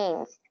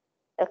machines.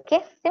 Okay,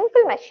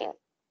 simple machines.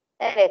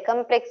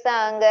 கம்ப்ளெக்ஸா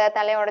அங்க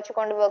தலையை உடைச்சு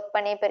கொண்டு ஒர்க்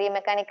பண்ணி பெரிய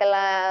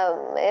மெக்கானிக்கலா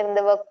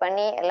இருந்து ஒர்க்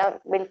பண்ணி எல்லாம்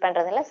பில்ட்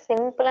பண்றதுல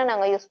சிம்பிளா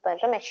நாங்க யூஸ்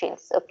பண்ற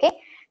machines. Okay,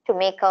 to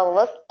make our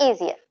work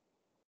easier.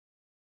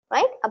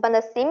 Right, அப்ப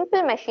அந்த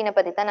சிம்பிள் மெஷினை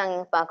பத்தி தான் நாங்க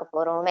இங்க பார்க்க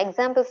போறோம்.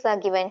 Examples R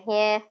given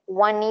here.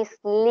 One is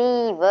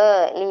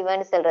lever.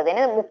 லீவர்னு சொல்றது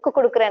என்ன, முக்கு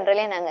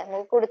கொடுக்குறன்றே நாங்க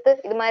முக்கு கொடுத்து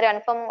இது மாதிரி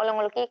அனுப்பம்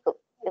உங்களுக்கு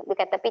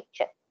look at the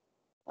picture.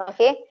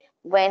 Okay,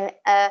 when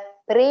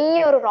பெரிய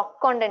ஒரு ராக்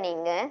கொண்ட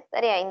நீங்க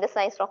சரியா இந்த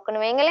சைஸ்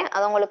ராக்னு வைங்களேன்,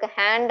 அது உங்களுக்கு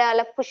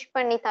ஹேண்டால புஷ்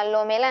பண்ணி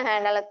தள்ளோ மேல,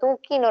 ஹேண்டால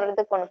தூக்கி இன்னொரு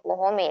இடத்துக்கு கொண்டு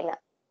போவோம் மேல,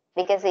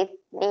 because it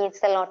needs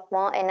a lot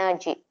more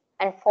energy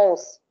and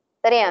force.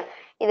 சரியா,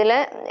 இதுல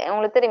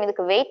உங்களுக்கு தெரியும்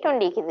இதுக்கு வெயிட்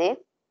ஒண்டிக்குது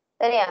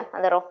சரியா,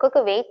 அந்த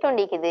ரொக்குக்கு வெயிட்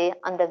ஒண்டிக்குது.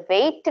 அந்த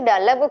வெயிட்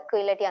அளவுக்கு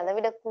இல்லாட்டி அதை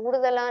விட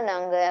கூடுதலா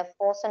நாங்க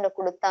ஃபோர்ஸ்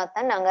கொடுத்தா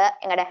தான் நாங்க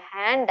எங்களோட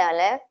ஹேண்டால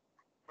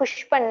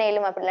புஷ்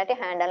பண்ணலும், அப்படி இல்லாட்டி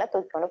ஹேண்டால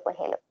தூக்கி கொண்டு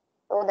போகலும்.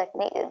 So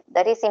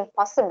that is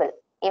impossible.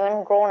 even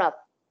grown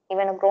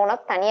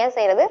up தனியா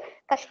செய்யறது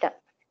கஷ்டம்.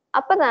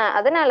 அப்பதான்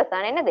அதனால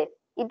தான் என்னது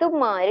இது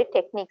மாதிரி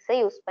டெக்னிக்ஸை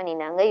யூஸ்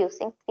பண்ணினாங்க.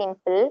 Using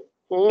simple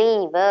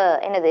lever.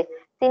 என்னது,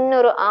 சின்ன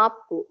ஒரு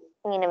ஆப்பு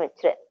இங்க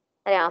வச்சுரு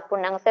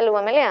ஆப்பு நாங்க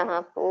சொல்லுவோம் இல்லையா,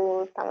 ஆப்பு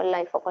தமிழ்ல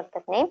I forgot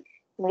that name.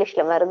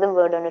 இங்கிலீஷ்ல வருது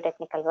வேர்டு ஒன்று,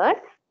 டெக்னிக்கல்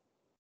வேர்ட்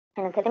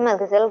எனக்கு தெரியுமா,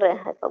 அதுக்கு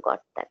சொல்றேன். I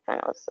forgot that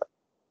one also.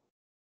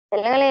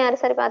 சொல்லுங்களே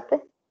யாரு சரி பார்த்து,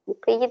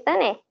 புக்கு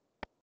தானே.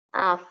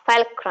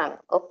 ஃபல்க்ரம்.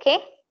 ஓகே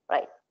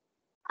ரைட்,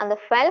 அந்த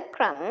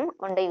ஃபல்க்ரம்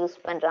ஒன்றை யூஸ்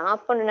பண்றோம்.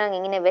 ஆப்பு நாங்க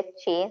இங்கே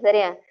வச்சு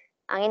சரியா,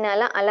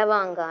 அங்கனால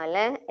அளவாங்கால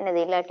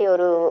என்னது இல்லாட்டி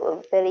ஒரு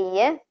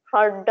பெரிய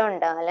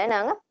ஃப்ரொண்டால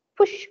நாங்க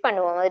புஷ்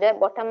பண்ணுவோம். அதுல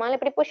பொட்டமால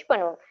இப்படி புஷ்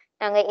பண்ணுவோம்.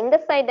 நாங்க இந்த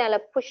சைடால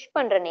புஷ்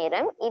பண்ற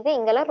நேரம் இது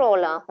இங்கெல்லாம்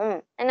ரோல் ஆகும்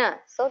என்ன.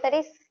 So that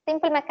is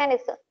simple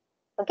mechanism.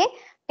 Okay,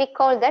 we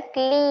call that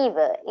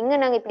lever. இங்க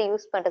நாங்க இப்படி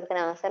யூஸ்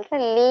பண்றதுக்கு நான்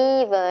சொல்றேன்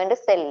லீவர்னு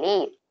சொல்லி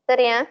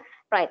சரியா.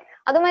 ரைட்,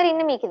 அது மாதிரி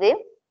இன்னும் இருக்குது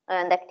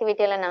அந்த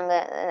ஆக்டிவிட்டி எல்லாம் நாங்க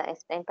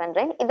எக்ஸ்பிளைன்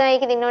பண்றேன். இதான்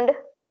இருக்குது இன்னொன்று.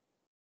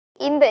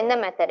 இந்த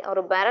மெத்தட்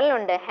ஒரு பேரல்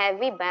உண்டு,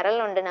 ஹெவி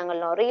பேரல் உண்டு. நாங்க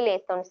லாரியில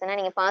ஏத்தோம்னு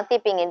நீங்க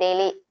பாத்திருப்பீங்க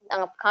டெய்லி.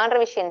 நாங்க காண்ற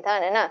விஷயம்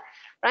தான் என்ன,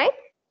 ரைட்.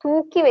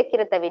 தூக்கி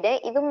வைக்கிறத விட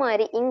இது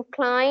மாதிரி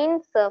இன்க்ளைன்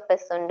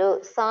சர்ஃபேஸ் உண்டு,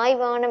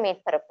 சாய்வான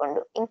மேற்பரப்பு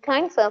உண்டு.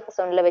 இன்க்ளைன் சர்ஃபேஸ்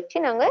ஒன்றுல வச்சு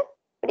நாங்க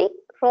இப்படி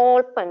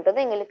ரோல்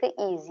பண்றது எங்களுக்கு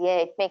ஈஸியா,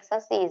 it makes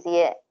us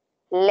easier,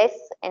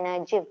 less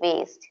energy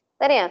waste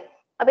சரியா.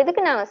 அப்ப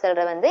இதுக்கு நாங்க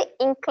சொல்ற வந்து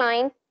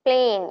incline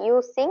plane.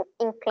 Using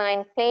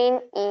inclined plane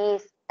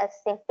is a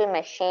simple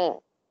machine.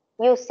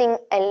 Using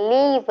a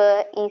lever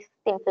is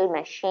simple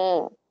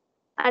machine.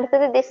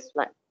 அடுத்தது this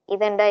one.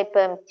 இதண்டா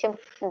இப்ப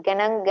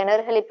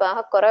கிணறுகள்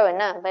இப்ப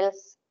குறவுன்னா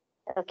wells.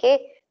 Okay,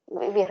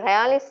 we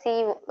rarely see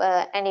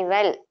any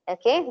well.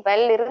 Okay,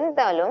 well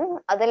இருந்தாலும்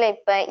அதுல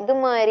இப்ப இது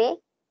மாதிரி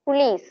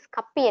புலிஸ்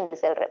கப்பி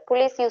என்று சொல்ற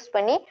புலிஸ் யூஸ்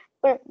பண்ணி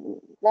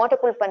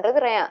வாட்டர் புல்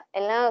பண்றது ரயா.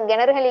 எல்லாம்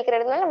கிணறுகள் இருக்கிற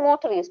இடத்துல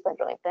மோட்டர் யூஸ்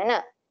பண்றோம். இப்ப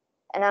என்ன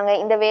நாங்க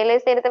இந்த வேலையை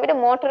செய்யறத விட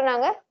மோட்டர்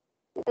நாங்க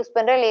யூஸ்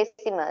பண்ற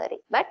லேசி மாதிரி.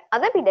 பட்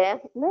அதை விட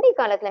முந்தைய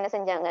காலத்துல என்ன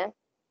செஞ்சாங்க,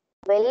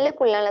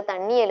 வெள்ளைக்குள்ளால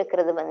தண்ணி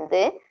இழுக்கிறது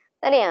வந்து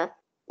சரியா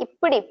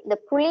இப்படி இந்த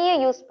புளிய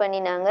யூஸ்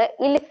பண்ணி நாங்க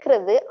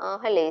இழுக்கிறது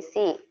ஆக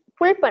லேசி.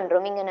 புல்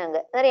பண்றோம் இங்க நாங்க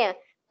சரியா,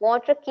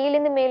 வாட்டர்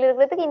கீழிருந்து மேல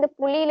இருக்கிறதுக்கு இந்த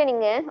புளியில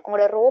நீங்க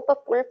உங்களோட ரோப்பை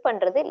புல்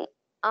பண்றது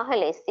ஆக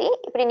லேசி.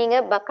 இப்படி நீங்க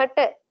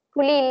பக்கெட்டை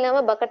புளி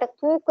இல்லாம பக்கெட்டை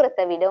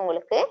தூக்குறத விட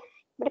உங்களுக்கு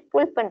இப்படி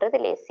புல் பண்றது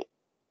லேசி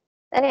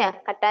சரியா.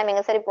 கட்டாயம்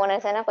எங்க சரி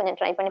போனேன்னா கொஞ்சம்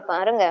ட்ரை பண்ணி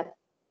பாருங்க.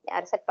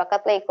 யார் சரி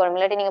பக்கத்துல இருக்கணும்,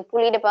 இல்லாட்டி நீங்க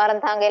புளியிட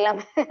பாரம் தாங்க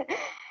இல்லாம.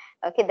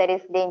 Okay, that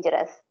is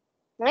dangerous.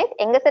 Right,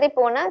 எங்க சரி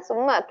போனா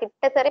சும்மா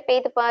கிட்ட சரி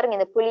பேத்து பாருங்க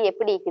இந்த புளி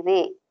எப்படி இருக்குது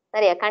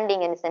சரியா.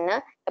 கண்டிங்கன்னு சொன்னா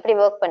எப்படி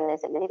ஒர்க்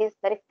பண்ணுன்னு சொல்லி இட் இஸ்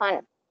வெரி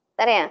ஃபன்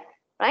சரியா.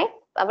 ரைட்,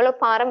 அவ்வளவு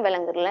பாரம்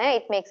விளங்குறல,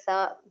 it makes a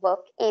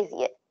work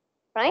easier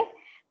right.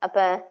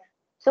 அப்ப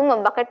சும்மா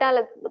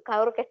பக்கெட்டால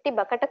கவரு கட்டி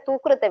பக்கெட்டை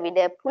தூக்குறத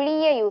விட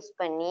புளிய யூஸ்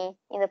பண்ணி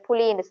இந்த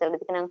புளின்னு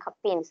சொல்றதுக்கு நாங்க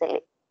கப்பின்னு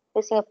சொல்லி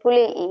using a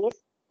pulley is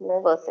more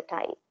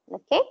versatile.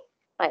 Okay,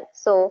 right.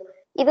 So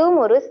இதுவும்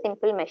ஒரு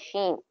simple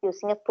machine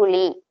using a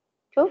pulley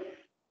to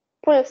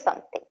pull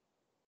something.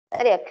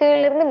 சரியா, கீழ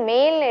இருந்து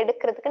மேல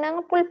எடுக்கிறதுக்கு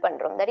நாங்க புல்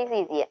பண்றோம். that is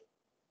easier.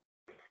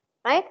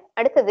 right.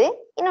 அடுத்தது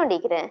இன்னொன்று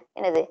இருக்கிறேன்,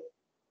 என்னது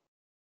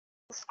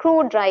ஸ்க்ரூ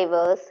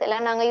டிரைவர்ஸ்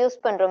எல்லாம் நாங்க யூஸ்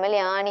பண்றோம்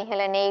இல்லையா.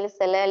 ஆணிகளை நெயில்ஸ்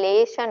எல்லாம்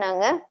லேசா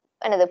நாங்க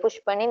என்னது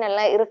புஷ் பண்ணி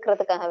நல்லா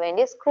இருக்கிறதுக்காக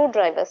வேண்டிய ஸ்க்ரூ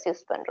டிரைவர்ஸ்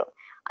யூஸ் பண்றோம்.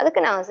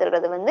 அதுக்கு நான்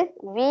சொல்றது வந்து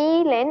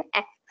வீல் அண்ட்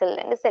ஆக்சல்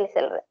சொல்லி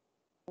சொல்றேன்.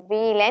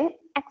 Wheel and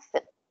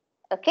axle.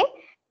 ஓகே,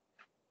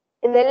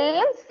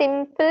 இதெல்லாம்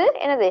சிம்பிள்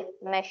என்னது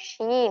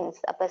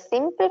மெஷின்ஸ். அப்ப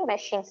சிம்பிள்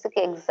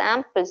மெஷின்ஸுக்கு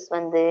எக்ஸாம்பிள்ஸ்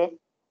வந்து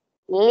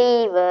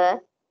லீவர்,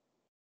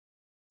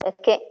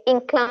 ஓகே,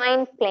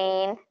 இன்க்ளைன்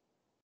பிளேன்,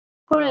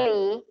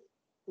 புள்ளி,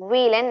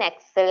 wheel and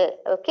axle.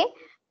 Okay,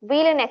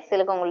 wheel and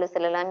ஆக்சலுக்கு உங்களுக்கு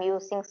சொல்லலாம்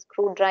யூசிங்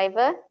ஸ்க்ரூ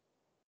டிரைவர்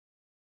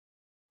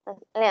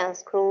இல்லையா.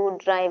 ஸ்க்ரூ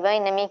டிரைவர்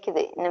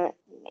இன்னமேக்குது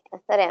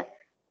சரியா,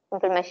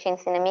 சிம்பிள்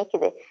மெஷின்ஸ்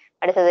இன்னமேக்குது.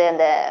 அடுத்தது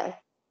அந்த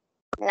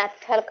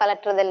நட்கள்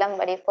கலட்டுறது எல்லாம்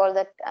what do you call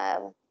that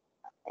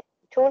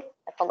tool?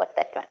 I forgot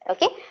that one.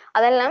 Okay,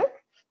 அதெல்லாம்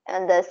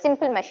அந்த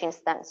சிம்பிள் மெஷின்ஸ்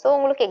தான். ஸோ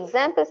உங்களுக்கு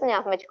எக்ஸாம்பிள்ஸ்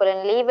ஞாபகம்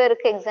வச்சுக்கொள்ளணும்.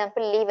 லீவருக்கு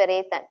எக்ஸாம்பிள் லீவரே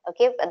தான்.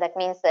 ஓகே, தட்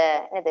மீன்ஸ்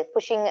என்னது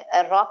pushing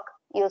rock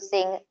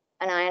using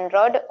an iron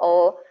rod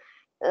or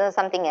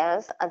something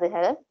else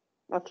அதுகள்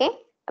okay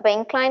அப்ப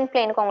inclined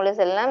plane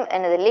உங்களுக்கு எல்லாம்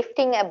என்னது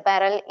lifting a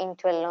barrel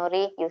into a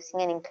lorry using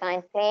an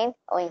inclined plane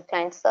or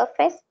inclined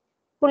surface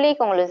pulley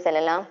உங்களுக்கு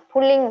சொல்லலாம்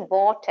pulling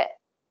water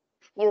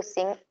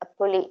using a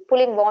pulley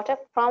pulling water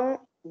from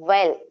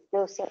well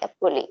using a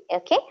pulley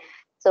okay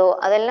so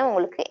அதெல்லாம்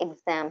உங்களுக்கு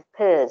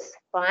examples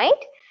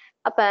right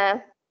அப்ப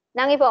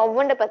நாங்க இப்ப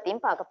ஒவ்வொன்றை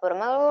பத்தியும் பார்க்க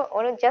போறோம்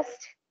ஒரு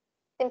just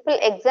simple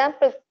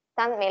example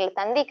தான் மேல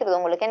தந்திக்கிறது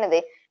உங்களுக்கு என்னது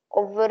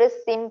ஒவ்வொரு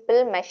சிம்பிள்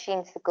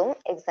மெஷின்ஸுக்கும்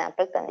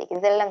எக்ஸாம்பிள்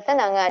தந்திக்கிறது இதெல்லாம்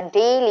தான் நாங்க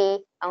டெய்லி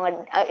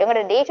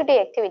எங்களோட டே டு டே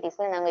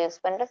ஆக்டிவிட்டிஸ்ல நாங்க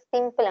யூஸ் பண்ற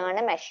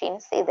சிம்பிளான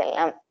மெஷின்ஸ்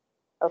இதெல்லாம்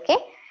ஓகே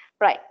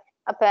ரைட்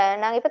அப்ப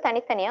நாங்க இப்ப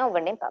தனித்தனியா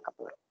ஒவ்வொன்றையும் பார்க்க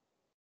போறோம்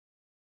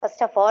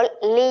first of all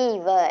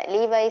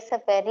lever is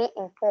a very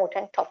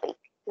important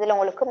topic இதுல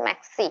உங்களுக்கு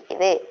மேக்ஸ்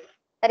சீக்குது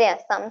சரியா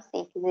சம்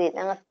சீக்குது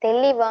நாங்க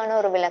தெளிவான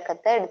ஒரு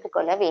விளக்கத்தை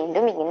எடுத்துக்கொள்ள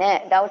வேண்டும் இங்க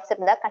டவுட்ஸ்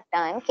இருந்தா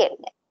கட்டாயம்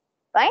கேளுங்க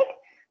right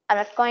I'm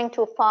not going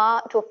too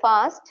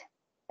fast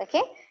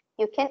okay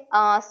you can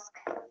ask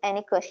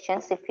any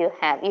questions if you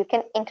have you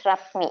can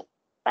interrupt me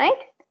right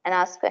and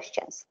ask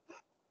questions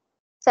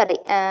sorry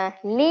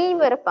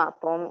lever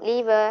paapom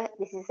lever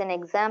this is an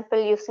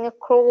example using a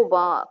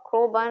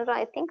crowbar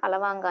I think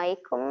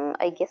alavangaikkum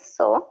I guess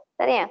so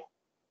சரியா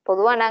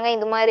பொதுவா நாங்க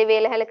இந்த மாதிரி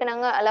வேலைகளுக்கு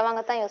நாங்க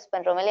அளவாங்க தான் use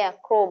பண்றோம் இல்லையா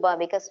crowbar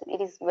because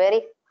it is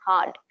very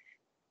hard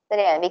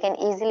சரியா we can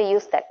easily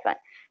use that one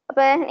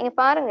அப்ப நீங்க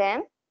பாருங்க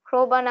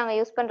crowbar நாங்க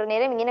யூஸ் பண்ற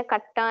நேரம் இங்க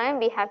கட்டாயம்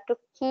we have to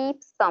keep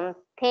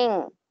something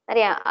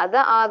சரியா அத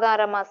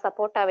ஆதாரமா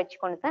சப்போர்ட்டா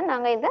வெச்சுக்கிட்டு தான்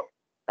நாங்க இத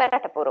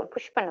பெரட்ட போறோம்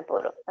புஷ் பண்ண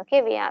போறோம் okay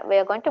we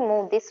are going to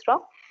move this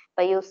rock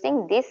by using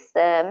this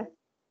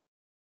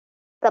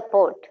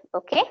support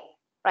okay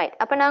right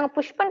அப்ப நாங்க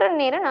புஷ் பண்ற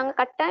நேரம் நாங்க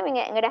கட்டாயம்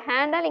எங்கட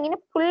ஹேண்டால இங்க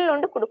புல்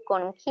ஒன்று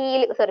கொடுக்கணும் கீழ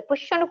சாரி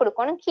புஷ் ஒன்று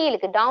கொடுக்கணும்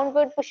கீழுக்கு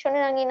டவுன்வர்ட் புஷ்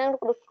ஒன்று நாங்க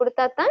என்ன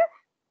கொடுத்தா தான்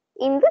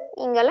இந்த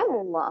இங்கெல்லாம்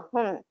மூவ்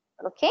ஆகும்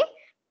ஓகே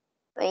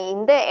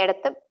இந்த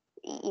இடத்தை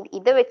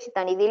இத வெச்சு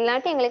தான் இது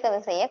இல்லாட்டி எங்களுக்கு அதை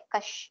செய்ய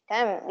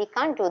கஷ்டம் we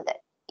can't do that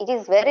it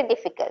is very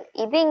difficult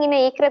இது இங்க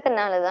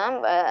ஈக்கிறதுனால தான்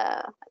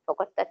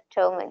forgot that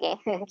term again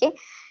okay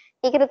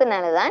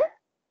ஈக்கிறதுனால தான்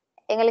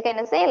எங்களுக்கு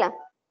என்ன செய்யலாம்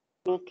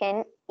we can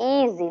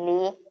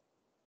easily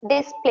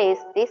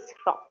displace this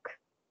rock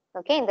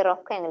okay இந்த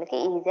rock எங்களுக்கு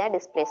ஈஸியா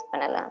டிஸ்ப்ளேஸ்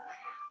பண்ணலாம்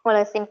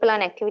உங்களுக்கு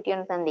சிம்பிளான ஆக்டிவிட்டி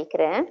ஒன்று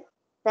தந்திக்கிறேன்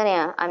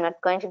சரியா I'm not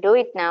going to do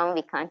it now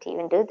we can't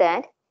even do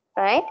that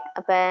right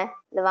அப்ப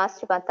இந்த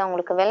வாசிச்சு பார்த்தா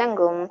உங்களுக்கு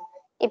விளங்கும்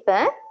இப்ப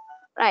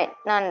ரைட்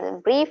நான்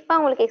பிரீஃபா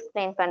உங்களுக்கு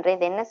எக்ஸ்பிளைன் பண்றேன்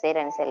இது என்ன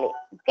செய்யறேன்னு சொல்லி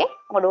ஓகே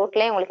உங்க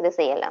டவுட்லயே உங்களுக்கு இதை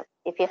செய்யலாம்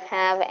இஃப் யூ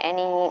ஹேவ்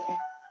எனி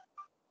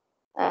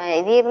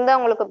இது இருந்தா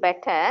உங்களுக்கு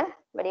better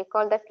but you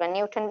call that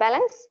Newton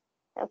balance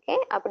okay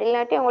அப்படி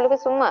இல்லாட்டி உங்களுக்கு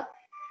சும்மா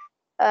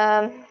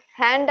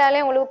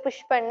ஹேண்டாலே உங்களுக்கு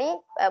புஷ் பண்ணி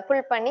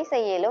புல் பண்ணி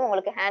செய்யலும்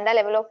உங்களுக்கு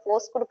ஹேண்டால் எவ்வளவு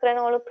ஃபோர்ஸ்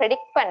கொடுக்குறேன்னு உங்களுக்கு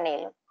ப்ரெடிக்ட்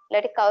பண்ணிடலும்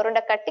இல்லாட்டி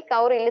கவருண்ட கட்டி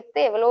கவர்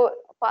இழுத்து எவ்வளவு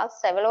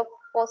ஃபாஸ்ட் எவ்வளவு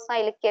ஃபோர்ஸா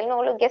இழுக்கலும்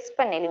உங்களுக்கு guess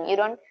பண்ணிடலும் you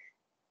don't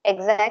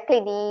exactly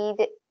need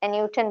a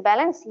Newton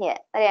balance here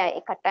சரியா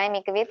கட்டாயம்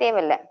இருக்கவே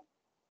தேவையில்லை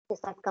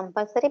it's not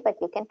compulsory but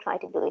you can try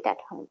to do it at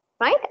home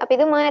right அப்ப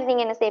இது மாதிரி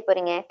நீங்க என்ன செய்ய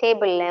போறீங்க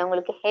டேபிள்ல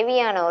உங்களுக்கு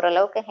ஹெவியான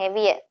ஓரளவுக்கு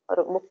ஹெவிய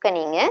ஒரு புக்கை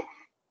நீங்க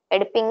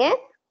எடுப்பீங்க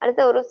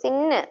அடுத்து ஒரு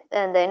சின்ன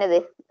அந்த என்னது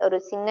ஒரு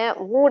சின்ன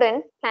wooden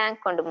plank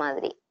கொண்டு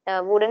மாதிரி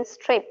wooden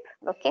strip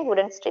okay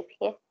wooden strip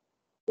here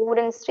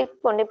wooden strip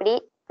கொண்டு இப்படி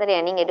சரியா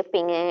நீங்க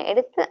எடுப்பீங்க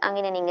எடுத்து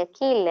அங்கே நீங்க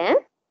கீழே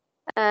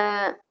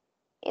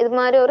இது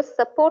மாதிரி ஒரு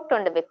சப்போர்ட்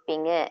ஒன்று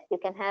வைப்பீங்க you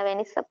can have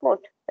any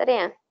support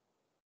சரியா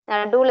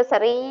நடுவுல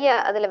சரியா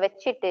அதுல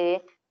வச்சுட்டு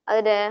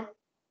அதுல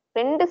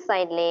ரெண்டு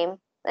சைட்லயும்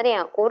சரியா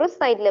ஒரு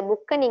சைட்ல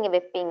புக்கை நீங்க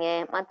வைப்பீங்க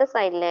மற்ற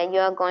சைட்ல you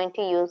are going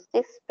to use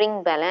the spring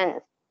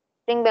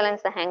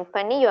பேலன்ஸை ஹேங்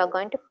பண்ணி you are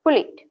going to pull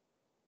it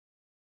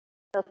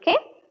okay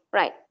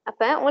right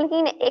அப்ப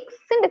உங்களுக்கு இங்க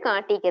எக்ஸ்ன்னு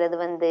காட்டிக்கிறது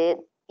வந்து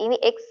இனி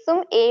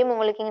எக்ஸும் ஏயும்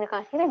உங்களுக்கு இங்க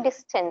காட்டிக்கிற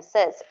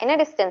டிஸ்டன்சஸ் என்ன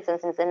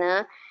டிஸ்டன்சஸ்னா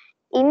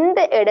இந்த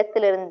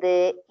இடத்துல இருந்து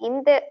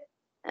இந்த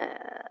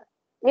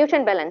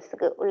நியூட்டன்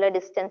பேலன்ஸுக்கு உள்ள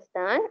டிஸ்டன்ஸ்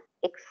தான்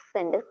எக்ஸ்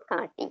என்று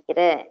காட்டிக்கிற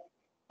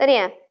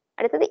சரியா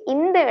அடுத்தது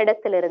இந்த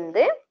இடத்துல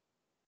இருந்து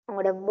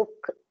உங்களோட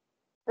புக்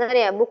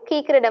சரியா புக்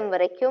ஈக்கிற இடம்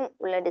வரைக்கும்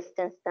உள்ள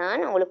டிஸ்டன்ஸ்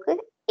தான் உங்களுக்கு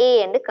ஏ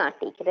என்று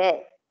காட்டிக்கிற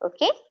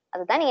ஓகே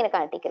அதுதான் நீங்க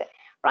காட்டிக்கிற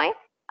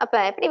ரைட்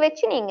அப்ப இப்படி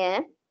வச்சு நீங்க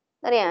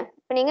சரியா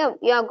இப்ப நீங்க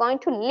you are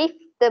going to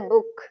lift த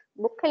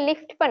புக்கை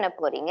லிஃப்ட் பண்ண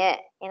போறீங்க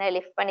ஏன்னா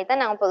லிஃப்ட் பண்ணி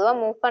தான் நாங்க பொதுவா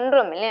மூவ்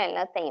பண்றோம் இல்லையா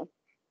எல்லாத்தையும்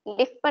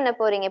lift பண்ண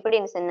போறீங்க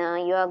எப்படின்னு சொன்னா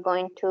you are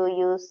going to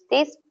use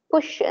this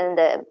push and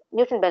the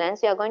Newton balance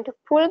you are going to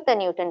pull the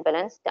Newton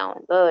balance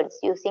downwards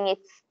using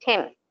its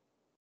stem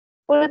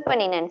pull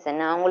பண்ணினேன்னு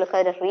சொன்னா உங்களுக்கு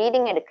அதுல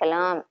ரீடிங்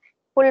எடுக்கலாம்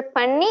புல்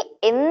பண்ணி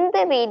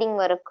எந்த ரீடிங்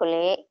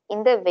வரக்குள்ளே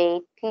இந்த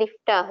வெயிட்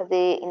லிஃப்ட்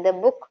ஆகுது இந்த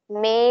புக்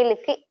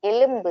மேலுக்கு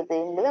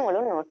எழும்புதுன்றது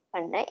உங்களுக்கு நோட்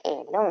பண்ண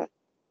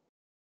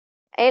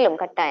ஏலும்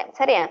கட்டாயம்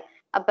சரியா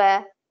அப்ப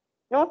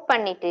நோட்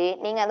பண்ணிட்டு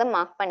நீங்க அதை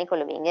மார்க் பண்ணி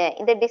கொள்வீங்க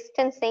இந்த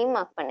டிஸ்டன்ஸையும்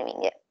மார்க்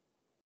பண்ணுவீங்க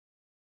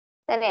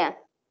சரியா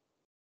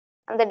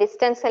அந்த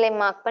டிஸ்டன்ஸ்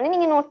எல்லாம் மார்க் பண்ணி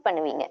நீங்க நோட்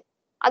பண்ணுவீங்க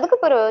அதுக்கு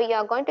பிறகு you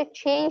are going to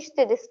change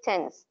the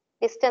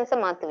டிஸ்டன்ஸை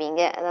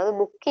மாத்துவீங்க அதாவது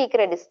புக்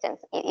ஈக்கிற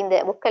டிஸ்டன்ஸ் இந்த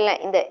புக் எல்லாம்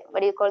இந்த what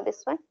do you call this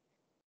one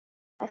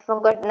I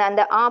forgot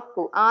அந்த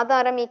ஆப்பு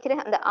ஆதாரம் இருக்கிற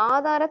அந்த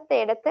ஆதாரத்தை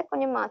இடத்தை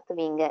கொஞ்சம்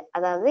மாத்துவீங்க.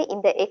 அதாவது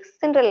இந்த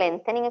எக்ஸ்ன்ற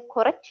லென்த்தை நீங்க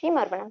குறைச்சி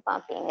மறுபடியும்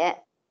பார்ப்பீங்க.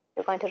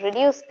 You're going to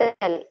reduce the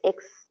x.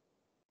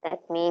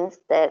 That means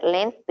the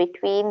length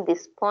between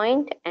this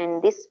point and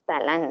this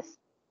balance.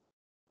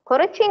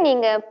 குறைச்சி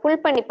நீங்க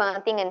புல் பண்ணி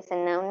பார்த்தீங்கன்னு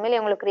சொன்னா உண்மையிலே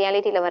உங்களுக்கு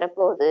ரியாலிட்டியில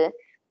வரப்போகுது.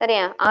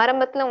 சரியா?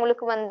 ஆரம்பத்துல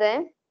உங்களுக்கு வந்த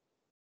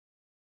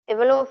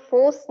எவ்வளவு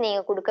ஃபோர்ஸ் நீங்க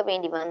கொடுக்க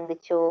வேண்டி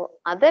வந்துச்சோ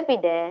அதை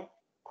விட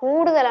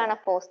கூடுதலான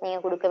ஃபோர்ஸ் நீங்க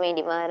கொடுக்க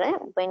வேண்டி வர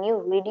when you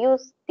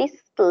reduce this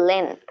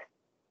length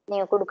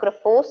நீங்க கொடுக்குற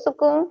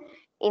ஃபோர்ஸுக்கும்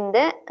இந்த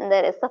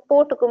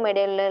சப்போர்ட்டுக்கும்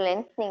இடையில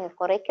லென்த் நீங்க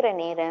குறைக்கிற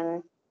நேரம்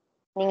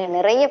நீங்க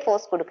நிறைய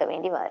ஃபோர்ஸ் கொடுக்க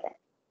வேண்டி வர.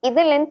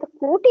 இது லென்த்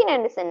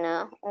கூட்டினு சொன்னா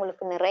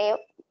உங்களுக்கு நிறைய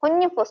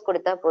கொஞ்சம் ஃபோர்ஸ்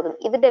கொடுத்தா போதும்.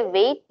 இதோட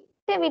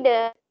வெயிட்டை விட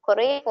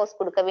குறைய ஃபோர்ஸ்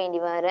கொடுக்க வேண்டி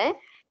வர.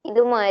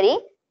 இது மாதிரி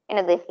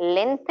என்னது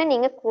லென்த்தை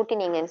நீங்க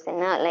கூட்டினீங்கன்னு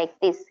சொன்னா லைக்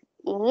திஸ்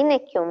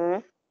இங்கனைக்கும்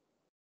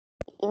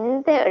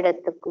இந்த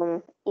இடத்துக்கும்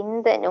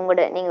இந்த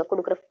உங்களோட நீங்க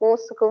கொடுக்குற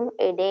ஃபோர்ஸுக்கும்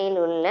இடையில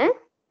உள்ள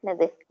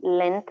என்னது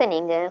லென்த்தை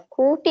நீங்க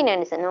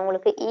கூட்டினு சொன்னா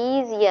உங்களுக்கு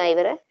ஈஸியா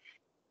இவரை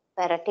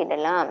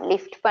பரட்டிடலாம்,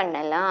 லிஃப்ட்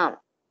பண்ணலாம்.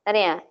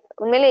 சரியா?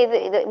 உண்மையில இது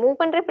இது மூவ்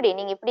பண்ற எப்படி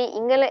நீங்க இப்படி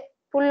இங்கல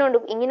புல்லொண்டு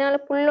இங்கனால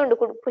புல்லொண்டு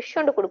புஷ்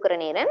ஒண்டு கொடுக்குற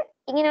நேரம்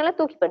இங்கனால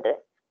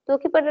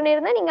தூக்கி படுற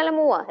நேரம் தான் நீங்கள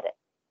மூவ் ஆகுற.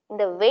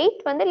 இந்த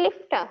வெயிட் வந்து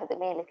லிஃப்ட் ஆகுது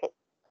மேலுக்கு.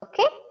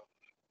 ஓகே,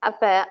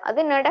 அப்ப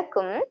அது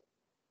நடக்கும்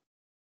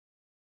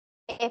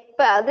எப்ப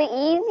அது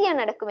ஈஸியா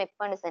நடக்கும்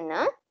எப்பன்னு சொன்னா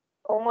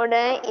உங்களோட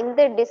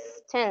இந்த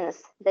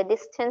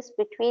distance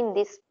between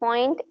this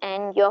point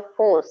and your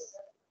force.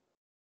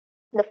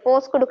 இந்த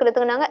ஃபோர்ஸ்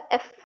கொடுக்கறதுக்கு நாங்க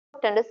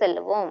எஃபர்ட்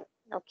சொல்லுவோம்.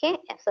 Okay,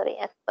 sorry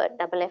effort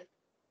double F.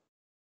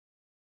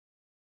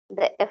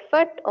 இந்த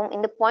எஃபர்ட்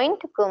இந்த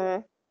பாயிண்ட்டுக்கும்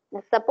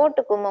இந்த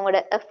சப்போர்ட்டுக்கும் உங்களோட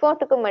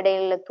எஃபர்ட்டுக்கும்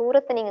இடையில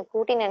தூரத்தை நீங்க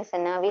கூட்டினு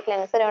சொன்னா வீட்டுல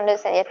என்ன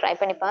சரியா ட்ரை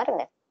பண்ணி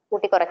பாருங்க,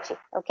 கூட்டி குறைச்சி.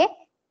 ஓகே,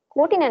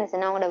 கூட்டினு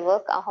சொன்னா உங்களோட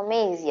ஒர்க் ஆகுமே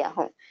ஈஸி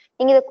ஆகும்.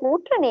 நீங்க இதை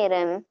கூட்டுற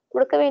நேரம்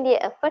கொடுக்க வேண்டிய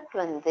எஃபர்ட்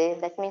வந்து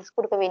தட் மீன்ஸ்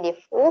கொடுக்க வேண்டிய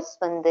ஃபோர்ஸ்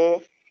வந்து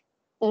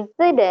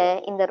இத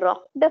இந்த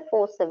ராக்ட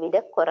ஃபோர்ஸை விட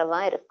குறைவா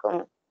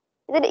இருக்கும்.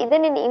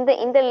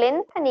 இந்த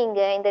லென்த்தை நீங்க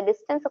இந்த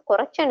டிஸ்டன்ஸை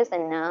குறைச்சேன்னு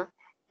சொன்னா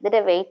இதோட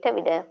வெயிட்டை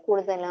விட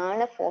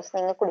கூடுதலான ஃபோர்ஸ்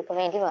நீங்க கொடுக்க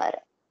வேண்டி வர.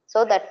 So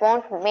that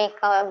want make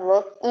our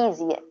work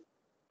easier.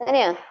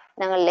 சரியா?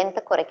 நாங்க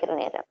லென்த்தை குறைக்கிற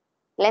நேரம்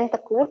லென்த்தை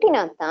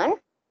கூட்டினாத்தான்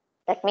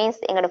தட் மீன்ஸ்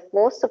எங்களோட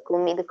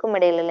ஃபோர்ஸுக்கும் இதுக்கும்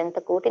இடையில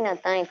லென்த்தை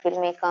கூட்டினாத்தான் it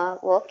will make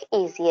our work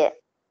easier.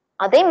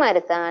 அதே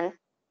மாதிரி தான்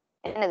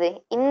என்னது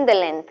இந்த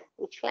லென்த்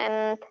விச்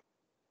லென்த்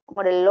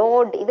உங்களோட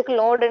லோட் இதுக்கு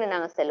லோடுன்னு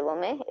நாங்க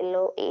சொல்லுவோமே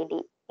LOAD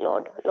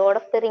லோட்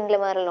ஆஃப் த ரிங்ல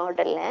வர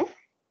லோட் இல்ல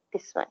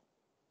திஸ் ஒன்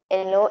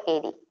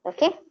LOAD.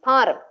 ஓகே,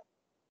 பாரம்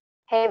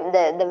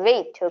the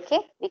weight. Okay,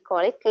 we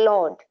call it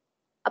load.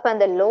 அப்ப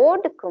அந்த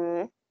லோடுக்கும்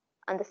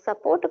அந்த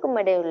சப்போர்ட்டுக்கும்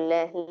இடையில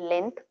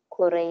லென்த்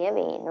குறைய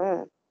வேணும்,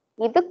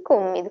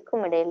 இதுக்கும்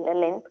இடையில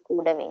லென்த்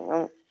கூட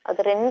வேணும். அது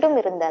ரெண்டும்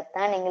இருந்தா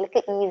தான் எங்களுக்கு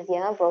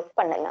ஈஸியா ஒர்க்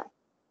பண்ணலாம்.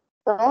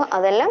 ஸோ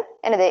அதெல்லாம்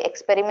என்னது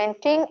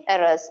எக்ஸ்பெரிமெண்ட்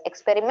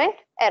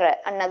எரர்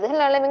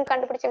அன்னதுகளால இவங்க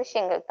கண்டுபிடிச்ச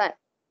விஷயங்கள் தான்.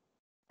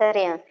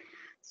 சரியா?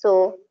 ஸோ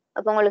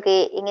அப்போ உங்களுக்கு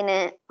இங்கே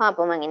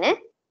பார்ப்போம். இங்கே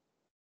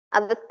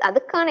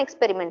அதுக்கான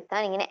எக்ஸ்பெரிமெண்ட்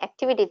தான் இங்கே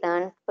ஆக்டிவிட்டி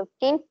தான்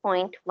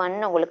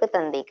 15.1 உங்களுக்கு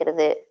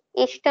தந்திக்கிறது.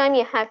 Each time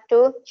you have to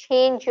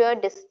change your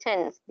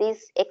distance.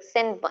 These x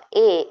and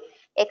a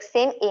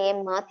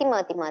மாத்தி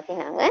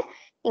நாங்க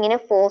இங்கே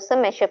ஃபோர்ஸை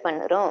மெஷர்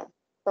பண்ணுறோம்.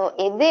 ஸோ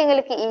எது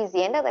எங்களுக்கு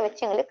ஈஸியான்னு அதை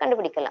வச்சு எங்களுக்கு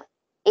கண்டுபிடிக்கலாம்.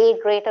 A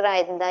greater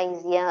இருந்தா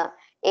ஈஸியா,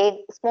 A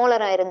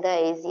smaller இருந்தா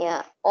ஈஸியா,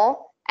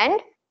 and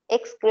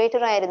X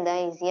greater இருந்தா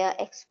ஈஸியா,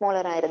 X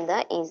smaller இருந்தா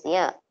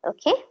ஈஸியா.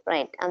 ஓகே,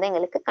 ரைட், அதை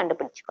எங்களுக்கு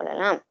கண்டுபிடிச்சு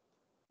கொள்ளலாம்.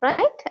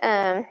 ரைட்,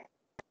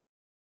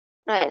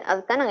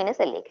 அதுதான் நாங்க என்ன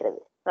சொல்லிக்கிறது.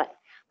 ரைட்,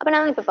 அப்ப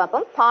நாங்க இப்ப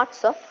பார்ப்போம்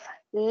பார்ட்ஸ் ஆஃப்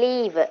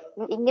லீவர்.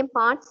 இங்க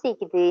பார்ட்ஸ்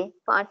இருக்குது,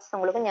 பார்ட்ஸ்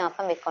உங்களுக்கு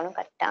ஞாபகம் வைக்கணும்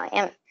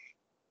கட்டாயம்.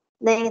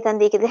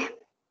 தந்திக்குது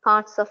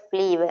பார்ட்ஸ் ஆஃப்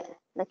லீவர்.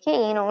 ஓகே,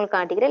 உங்களுக்கு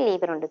காட்டிக்கிற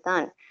லீவர் ஒன்று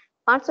தான்.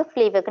 பார்ட்ஸ் ஆஃப்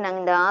லீவருக்கு நாங்க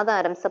இந்த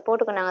ஆதாரம்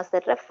சப்போர்ட்டுக்கு நாங்க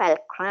சொல்ற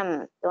ஃபெல்க்ரம்,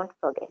 டோன்ட்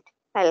ஃபர்கெட்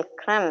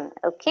ஃபெல்க்ரம்.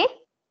 ஓகே,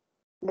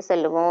 இது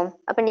சொல்லுவோம்.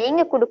 அப்ப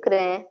நீங்க கொடுக்குற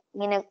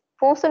நீங்க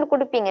ஃபோர்ஸ்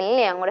கொடுப்பீங்க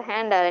இல்லையா உங்களோட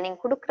ஹேண்டால, நீங்க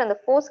கொடுக்குற அந்த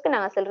ஃபோர்ஸ்க்கு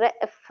நாங்க சொல்ற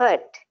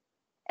எஃபர்ட்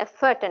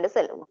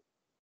சொல்லுவோம்.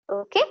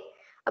 ஓகே,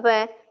 அப்ப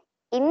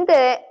இந்த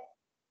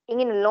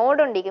இங்க லோட்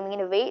ஒண்டிக்கும்,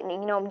 இங்க வெயிட்,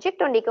 இங்க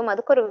ஆப்ஜெக்ட் ஒண்டிக்கும்,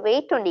 அதுக்கு ஒரு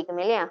வெயிட் ஒண்டிக்கும்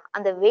இல்லையா,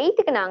 அந்த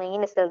வெயிட்டுக்கு நாங்க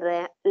இங்க சொல்ற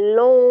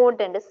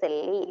லோட்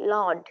சொல்லி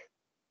Lord.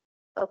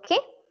 Okay,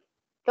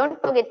 don't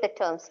forget the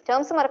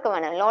terms மறக்க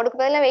வேணாம். லோடுக்கு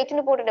பதிலா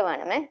வெயிட்னு போட்டுட்டு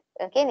வேணுமே.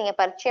 ஓகே, நீங்க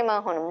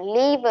பரிச்சயமாகணும்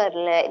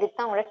லீவர்ல.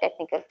 இதுதான் உங்களோட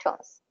technical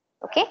terms.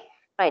 Okay,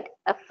 right.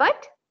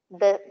 Effort,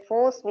 the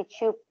force which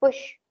you push,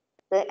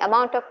 the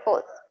amount of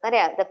force.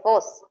 சரியா? the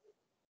force.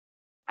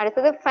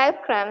 அடுத்தது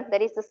fulcrum,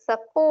 that is the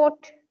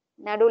support.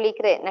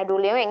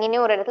 நடுவுலயும்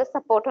எங்கேயும் ஒரு இடத்துல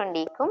சப்போர்ட்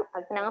ஒண்டிக்கும்,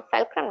 அதுக்கு நாங்க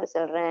fulcrum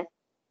சொல்றேன்.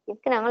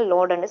 இதுக்கு நாங்க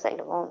லோடுன்னு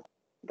சொல்லுவோம்,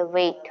 the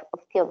weight of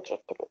the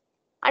object.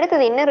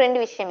 அடுத்தது இன்னும் ரெண்டு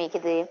விஷயம்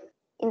இருக்குது.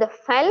 இந்த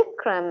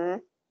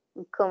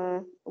ஃபல்க்ரம்க்கும்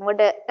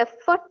உங்களோட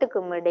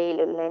எஃபர்ட்டுக்கும்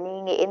இடையில உள்ள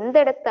நீங்க எந்த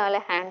இடத்தால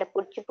ஹேண்டை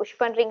பிடிச்சி புஷ்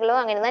பண்றீங்களோ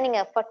அங்கதான் நீங்க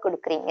எஃபர்ட்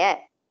கொடுக்குறீங்க.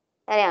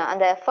 சரியா?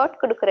 அந்த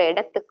எஃபர்ட் கொடுக்குற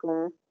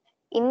இடத்துக்கும்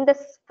இந்த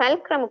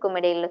ஃபல்க்ரமுக்கும்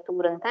இடையில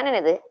தூரம் தான்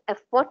என்னது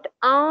எஃபர்ட்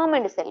ஆர்ம்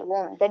என்று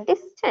சொல்லுவோம். the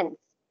distance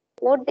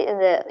what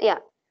the yeah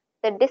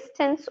the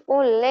distance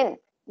or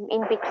length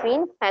in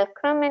between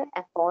fulcrum and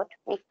effort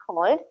we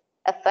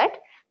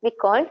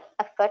called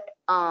effort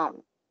arm.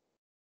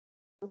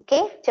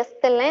 okay, just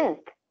the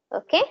length.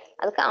 okay,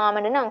 அதுக்கு arm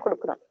ன்னு நாம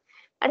கொடுக்கிறோம்.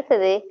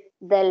 அடுத்தது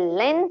the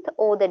length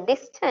or the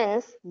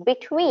distance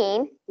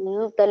between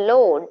the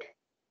load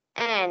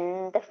and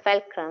the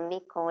fulcrum we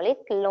call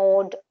it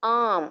load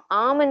arm.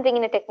 arm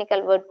என்கிற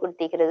technical word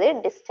கொடுத்திருக்கிறது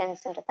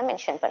distance ன்றத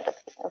mention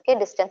பண்றதுக்கு. okay,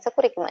 distance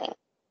குறிக்குமா.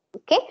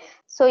 okay,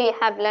 so you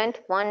have learned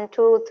 1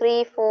 2 3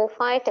 4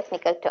 5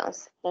 technical terms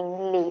in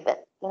lever.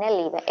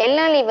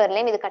 எல்லா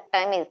லீவர்லயும் இது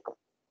கட்டாயம் இருக்கும்.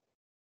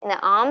 இந்த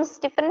arms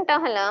different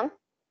ஆகலாம்,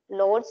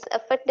 loads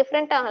effort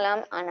different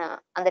ஆகலாம், ஆனா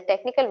அந்த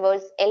technical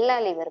words எல்லா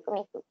லீவருக்கும்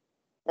இருக்கும்.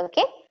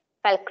 okay,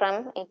 fulcrum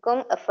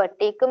இருக்கும், effort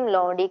இருக்கும்,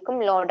 load இருக்கும்,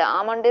 load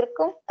arm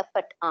இருக்கும்,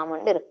 effort arm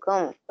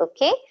இருக்கும்.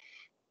 okay,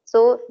 so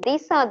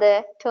these are the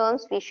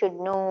terms we should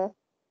know.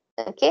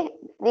 okay,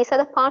 these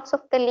are the parts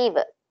of the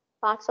lever.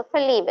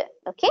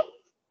 okay,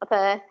 அப்ப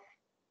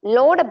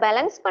லோட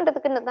பேலன்ஸ்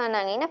பண்றதுக்கு தான்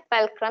நாங்க என்ன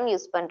fulcrum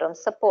யூஸ் பண்றோம்.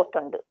 சப்போர்ட்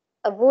உண்டு,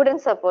 wooden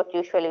support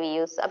usually we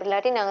use. அப்படி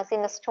இல்லாட்டி நாங்க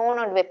சின்ன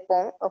ஸ்டோன் ஒன்று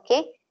வைப்போம். ஓகே,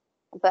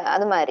 அப்ப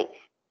அது மாதிரி.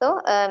 ஸோ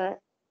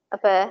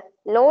அப்ப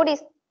load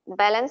is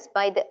balance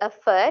by the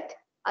effort.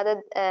 அது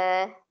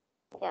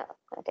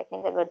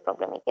technical word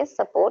problem is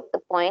support the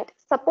point.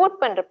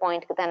 Support பண்ற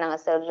பாயிண்ட்க்கு தான் நாங்க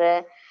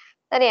சொல்றேன்.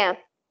 சரியா,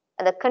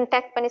 அதை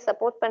கண்டாக்ட் பண்ணி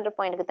சப்போர்ட் பண்ற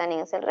பாயிண்ட்க்கு தான்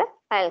நீங்க சொல்ற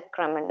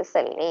fulcrum என்று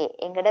சொல்லி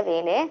எங்கட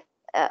வேலையை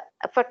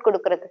எஃபர்ட்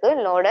கொடுக்கறதுக்கு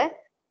லோட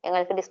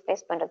எங்களுக்கு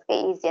டிஸ்பிளேஸ் பண்றதுக்கு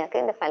ஈஸியா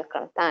இருக்கு இந்த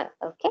fulcrum தான்.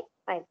 Okay,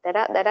 right,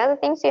 that are the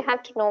things you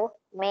have to know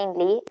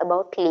mainly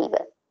about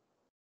lever.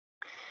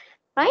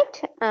 right,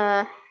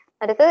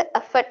 அடுத்து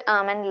effort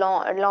arm and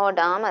load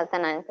arm,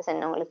 அதுதான் நான் இப்ப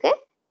சொன்னேன் உங்களுக்கு.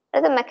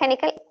 அடுத்து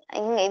மெக்கானிக்கல்,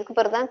 இதுக்கு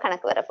பிறகு தான்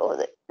கணக்கு வர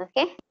போகுது.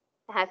 Okay,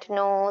 you have to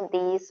know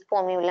these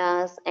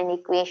formulas and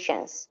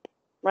equations.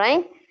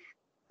 right,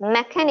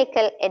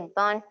 mechanical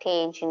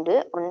advantage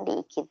ஒன்று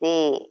இருக்குது.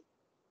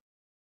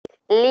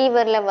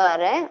 லீவர்ல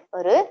வர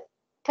ஒரு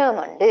டேர்ம்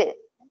உண்டு,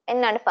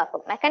 என்னன்னு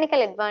பார்ப்போம்.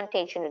 மெக்கானிக்கல்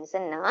அட்வான்டேஜ்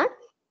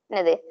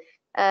என்னது?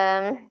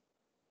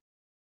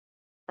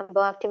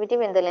 activity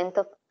when the length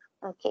of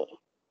okay,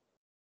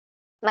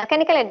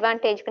 mechanical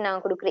அட்வான்டேஜ்க்கு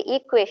நாங்க கொடுக்குற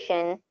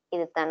ஈக்குவேஷன்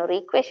இதுதான். ஒரு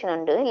ஈக்குவேஷன்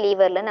உண்டு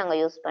லீவர்ல நாங்க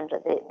யூஸ்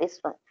பண்றது. this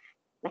one,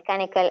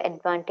 mechanical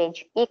advantage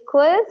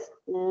equals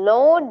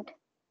load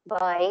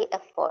by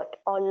effort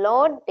or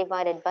load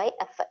divided by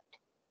effort.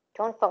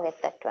 Don't forget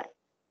that one.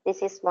 This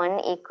is one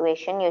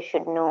equation you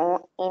should know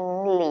in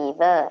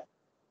lever.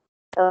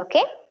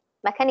 okay,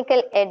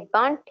 mechanical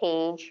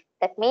advantage,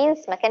 that means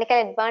mechanical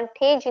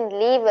advantage in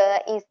lever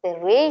is the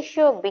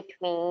ratio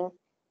between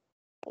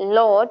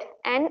load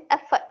and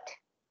effort.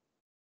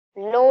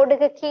 load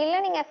க்கு கீழ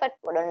நீங்க effort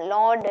போடணும்.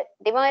 load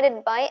divided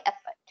by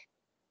effort.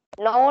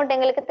 load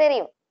எங்களுக்கு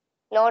தெரியும்.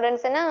 load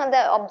ன்னா அந்த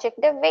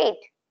objective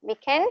weight. we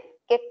can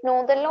get know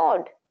the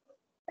load.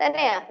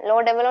 சரியா,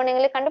 load எவ்வளவு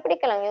நீங்களே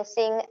கண்டுபிடிக்கலாம்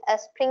using a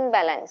spring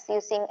balance,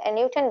 using a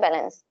Newton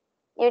balance.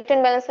 Newton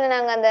balanceல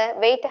நாங்க அந்த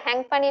weight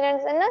hang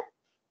பண்ணினோம்னு சொன்னா,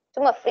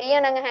 சும்மா ஃப்ரீயா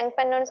நாங்க ஹேங்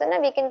பண்ணோம்னு சொன்னா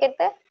we can get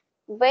the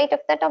weight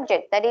of that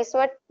object. that is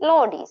what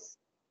load is.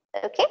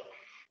 okay,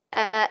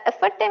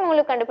 effort time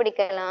உங்களுக்கு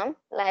கண்டுபிடிக்கலாம்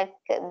like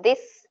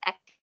this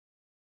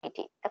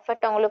activity.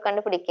 effort உங்களுக்கு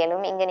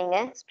கண்டுபிடிக்கலும் இங்க நீங்க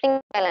ஸ்ப்ரிங்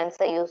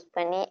பேலன்ஸை யூஸ்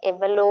பண்ணி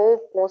எவ்வளோ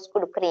போஸ்ட்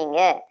கொடுக்குறீங்க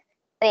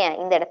சரியா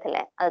இந்த இடத்துல,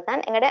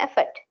 அதுதான் எங்களோட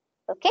effort.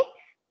 okay,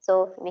 so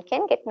we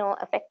can get no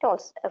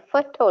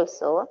effort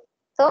also.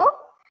 so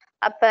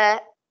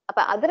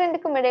அப்ப அது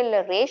ரெண்டுக்கும் இடையில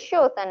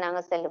ரேஷியோ தான்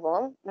நாங்க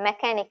சொல்லுவோம்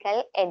மெக்கானிக்கல்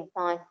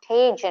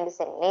அட்வான்டேஜ் என்று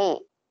சொல்லி.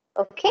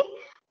 ஓகே,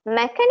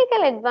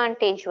 மெக்கானிக்கல்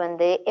அட்வான்டேஜ்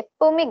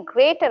எப்பவுமே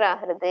கிரேட்டர்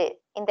ஆகிறது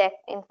இந்த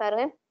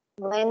பாருங்க,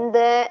 when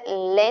the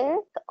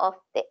length of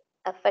the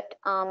effort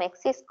arm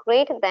x is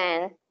greater than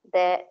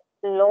the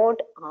load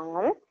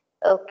arm.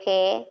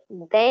 okay,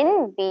 then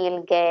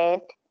we'll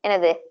get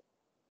என்னது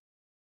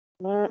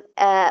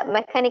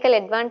மெக்கானிக்கல்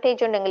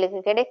அட்வான்டேஜ் ஒன்று எங்களுக்கு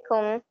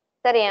கிடைக்கும்.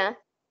 சரியா,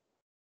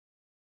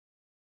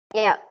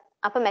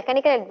 அப்ப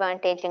மெக்கானிக்கல்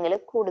அட்வான்டேஜ்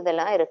எங்களுக்கு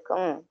கூடுதலா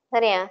இருக்கும்.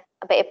 சரியா,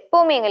 அப்ப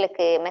எப்பவுமே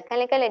எங்களுக்கு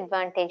மெக்கானிக்கல்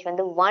அட்வான்டேஜ்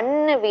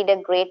 1 விட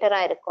கிரேட்டரா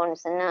இருக்கும்னு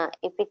சொன்னா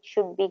if it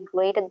should be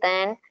greater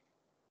than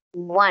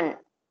 1.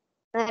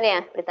 சரியா,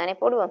 இப்படித்தானே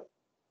போடுவோம்.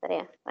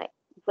 சரியா,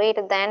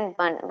 greater than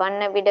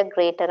 1 விட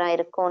கிரேட்டரா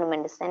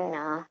இருக்கணும்னு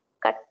சொன்னா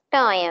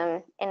கட்டாயம்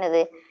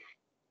என்னது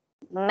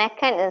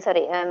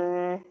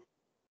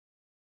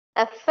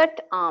effort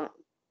arm,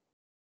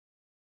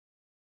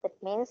 that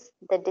means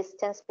the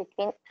distance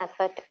between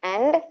effort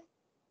and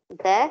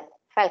the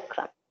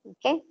fulcrum,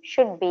 okay,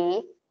 should be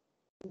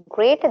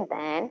greater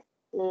than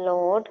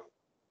load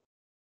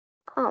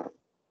arm.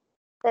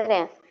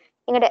 சரியா,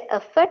 எங்கட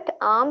effort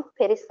arm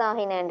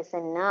பெருசாகினேன்னு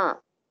சொன்னா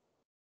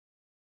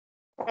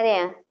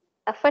சரியா,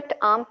 effort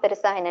arm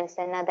பெருசாகினேன்னு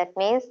சொன்னா that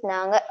means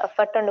நாங்க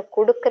effort ஒன்று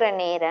கொடுக்கிற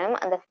நேரம்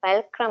அந்த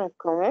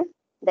fulcrumக்கும்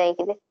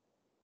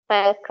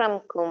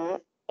fulcrumக்கும்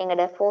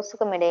எங்கட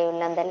ஃபோர்ஸுக்கும்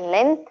இடையுள்ள அந்த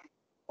லென்த்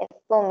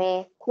எப்பவுமே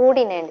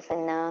கூடினேன்னு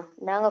சொன்னா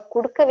நாங்க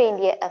கொடுக்க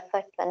வேண்டிய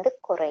எஃபர்ட் வந்து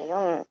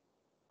குறையும்.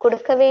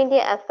 கொடுக்க வேண்டிய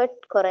எஃபர்ட்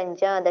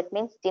குறைஞ்சா தட்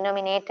மீன்ஸ்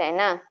டினோமினேட்டர்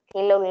என்ன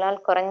கீழே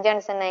உள்ளால்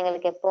குறைஞ்சான்னு சொன்னா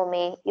எங்களுக்கு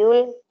எப்பவுமே you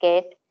will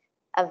get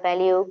a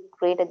value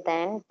greater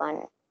than 1.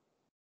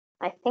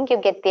 I think you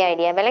get the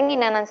idea. விளங்கி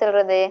நான்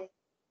சொல்றது?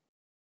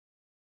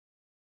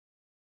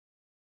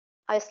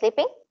 Are you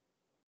sleeping?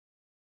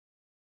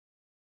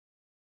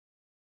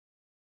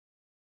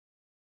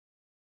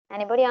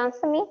 Anybody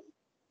answer me?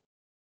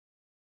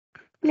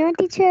 No,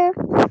 teacher.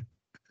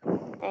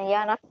 You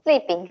are not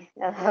sleeping.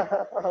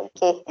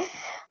 Okay.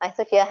 I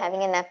thought you are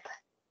having a nap.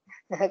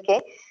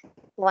 Okay.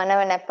 1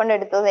 hour nap பண்ண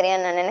எடுத்தோ சரியா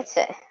நான்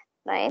நினைச்சேன்.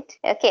 Right?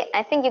 Okay.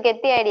 I think you get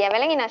the idea.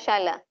 விளங்கி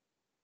நாஷாலா?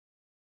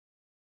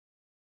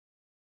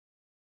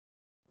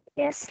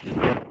 Yes.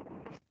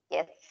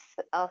 Yes.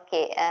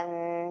 Okay.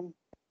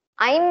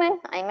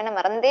 Ayman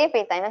மறந்தே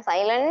போயிட்டேன். Ayman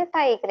silent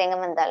ஆயிக்கிறேங்க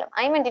வந்தாலும்.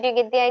 Ayman, did you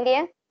get the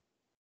idea?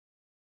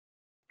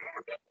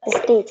 Yes,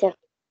 teacher.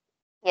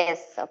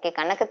 Yes. Okay.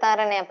 கணக்கு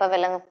தாரனே அப்ப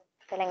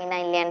விளங்கினா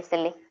இல்லையான்னு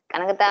சொல்லி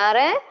கணக்கு தார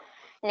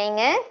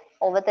நீங்க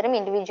ஒவ்வொருத்தரும்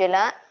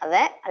இண்டிவிஜுவலா அத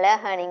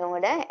அழகா நீங்க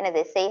உங்களோட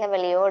என்னது செய்க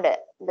வழியோட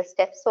இந்த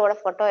ஸ்டெப்ஸோட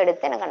போட்டோ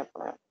எடுத்து எனக்கு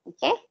அனுப்பணும்.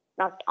 Okay,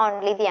 not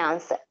only the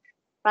answer.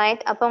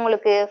 Right. அப்ப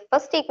உங்களுக்கு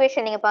ஃபர்ஸ்ட்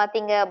ஈக்குவேஷன் நீங்க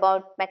பாத்தீங்க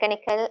about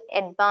மெக்கானிக்கல்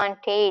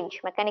அட்வான்டேஜ்.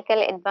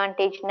 மெக்கானிக்கல்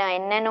அட்வான்டேஜ்னா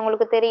என்னன்னு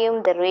உங்களுக்கு தெரியும்.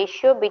 the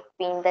ratio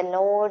between the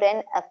load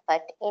and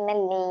effort in a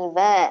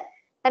lever.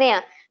 சரியா?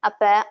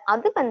 அப்ப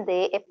அது வந்து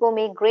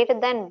எப்பவுமே greater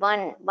than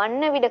 1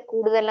 1 விட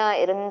கூடுதலா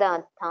இருந்தா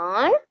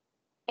தான்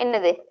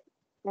என்னது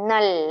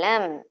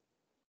நல்லம்.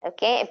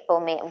 ஓகே,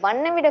 எப்பவுமே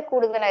 1 விட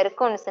கூடுதலா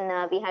இருக்கும்னு சொன்னா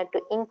we have to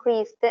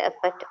increase the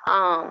effort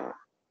arm.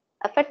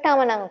 effort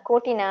arm நாங்க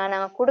கூட்டினா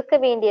நாங்க கொடுக்க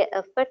வேண்டிய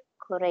effort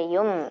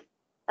குறையும்.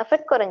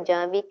 effort குறைஞ்சா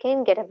we can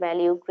get a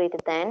value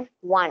greater than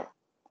 1.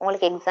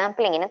 உங்களுக்கு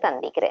எக்ஸாம்பிள் இங்க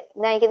தந்திக்கிறேன்.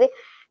 இது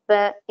இப்ப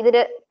இதுல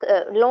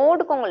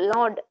லோடுக்கு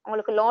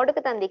உங்களுக்கு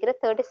லோடுக்கு தந்திக்கிற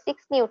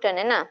 36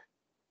 நியூட்டன் என்ன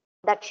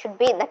that should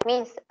be, that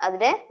means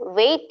அதோட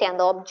weight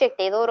அந்த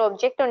ஆப்ஜெக்ட் ஏதோ ஒரு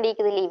ஆப்ஜெக்ட் ஒன்று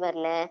இருக்குது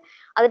லீவர்ல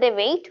அதோட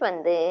weight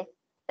வந்து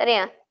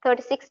சரியா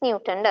 36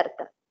 நியூட்டன்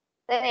அர்த்தம்.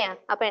 சரியா?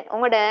 அப்ப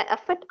உங்களோட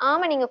எஃபர்ட்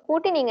ஆமா நீங்க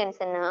கூட்டினீங்கன்னு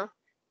சொன்னா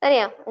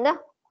சரியா இந்த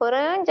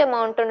குறைஞ்ச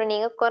அமௌண்ட் ஒன்று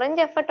நீங்க குறைஞ்ச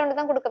எஃபர்ட் ஒன்று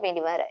தான் கொடுக்க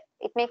வேண்டி வர.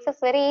 It makes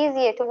us very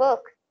easier to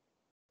work.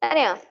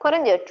 சரியா?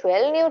 குறைஞ்ச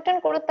 12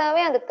 நியூட்டன்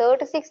கொடுத்தாவே அந்த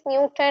 36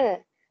 நியூட்டன்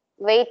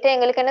வெயிட்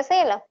எங்களுக்கு என்ன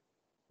செய்யலாம்,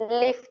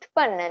 லிஃப்ட்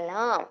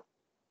பண்ணலாம்.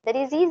 that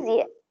is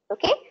easier.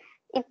 okay,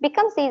 it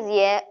becomes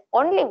easier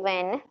only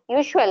when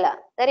usually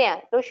சரியா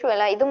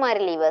usually இது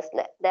மாதிரி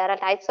levers-ல there are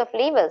types of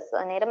levers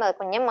நேரம் அது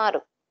கொஞ்சம்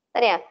மாறும்.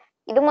 சரியா?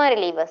 இது மாதிரி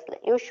levers-ல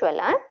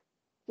usually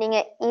நீங்க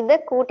இத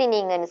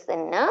கூட்டினீங்கன்னு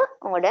சொன்னா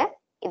உங்களோட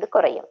இது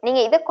குறையும். நீங்க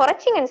இத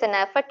குறைச்சிங்கன்னு சொன்னா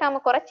எஃபர்ட் ஆம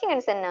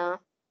குறைச்சிங்கன்னு சொன்னா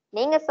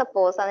நீங்க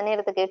சப்போஸ் அந்த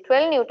நேரத்துக்கு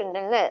 12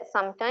 நியூட்டன்ல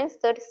சம்டைம்ஸ்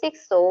 36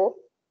 so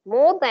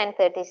more than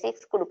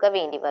 36 கொடுக்க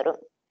வேண்டி வரும்.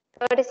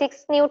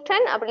 36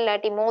 நியூட்டன் அப்படி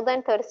இல்லாட்டி more than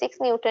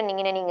 36 நியூட்டன்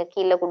நீங்க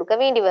கீழே கொடுக்க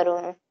வேண்டி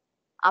வரும்.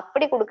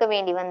 அப்படி கொடுக்க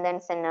வேண்டி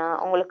வந்தேன்னு சொன்னா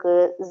உங்களுக்கு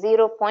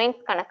 0 பாயிண்ட்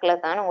கணக்குல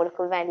தான்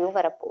உங்களுக்கு வேல்யூ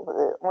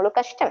வரப்போகுது. உங்களுக்கு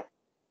கஷ்டம்.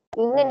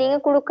 இங்க நீங்க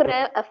கொடுக்குற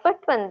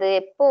எஃபர்ட் வந்து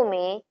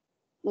எப்பவுமே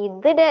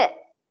இதோட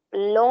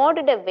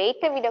லோடோட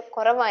வெயிட்டை விட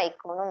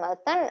குறைவாய்க்கணும்.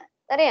 அதுதான்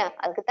சரியா?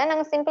 அதுக்குதான்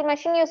நாங்க சிம்பிள்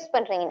மெஷின் யூஸ்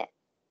பண்றீங்க.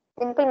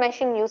 சிம்பிள்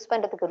மெஷின் யூஸ்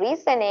பண்றதுக்கு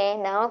ரீசனே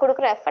நான்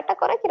கொடுக்குற எஃபர்ட்டை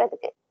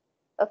குறைக்கிறதுக்கு.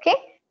 ஓகே,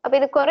 அப்ப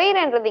இது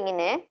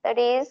குறையிறன்றதுங்கன்னு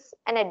that is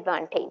an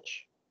advantage.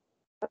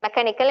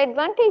 Mechanical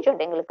advantage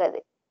உண்டு எங்களுக்கு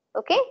அது.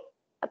 ஓகே,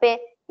 அப்ப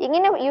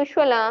இங்க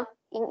யூஸ்வலா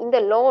இந்த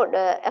லோட்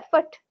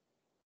எஃபர்ட்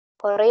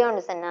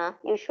குறையும்னு சொன்னா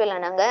யூஸ்வலா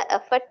நாங்க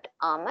எஃபர்ட்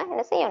ஆம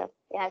என்ன செய்யணும்,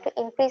 we have to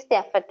increase the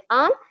effort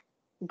arm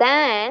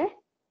than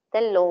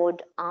the load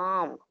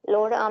arm.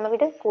 load arm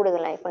விட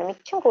கூடுதலா இப்போ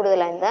மிச்சம்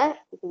கூடுதலா இருந்தா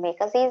it will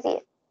make us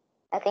easier.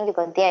 I think you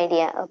got the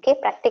idea. okay,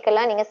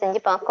 practically நீங்க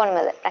செஞ்சு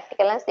பார்க்கணும். அது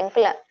practically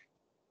சிம்பிளா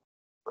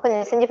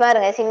கொஞ்சம் செஞ்சு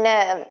பாருங்க. சின்ன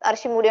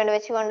அரிசி மூடி ஒன்று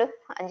வச்சுக்கொண்டு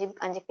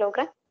 5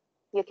 kilogram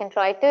you can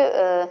try to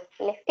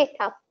lift it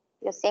up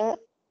using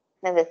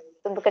என்னது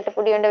தும்புக்கட்டை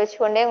புடி ஒன்று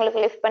வச்சுக்கொண்டே உங்களுக்கு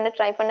லிஃப்ட் பண்ண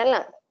ட்ரை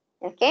பண்ணலாம்.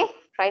 Okay,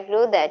 try to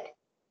do that.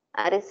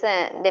 அரிசை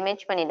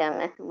damage பண்ணிடாம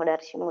உங்களோட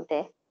அரிசி மூட்டை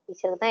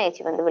டீச்சருக்கு தான்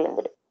ஏச்சி வந்து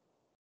விழுந்துடும்.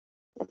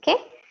 okay,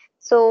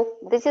 so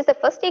this is the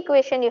first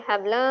equation you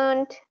have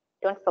learned.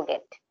 Don't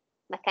forget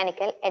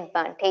mechanical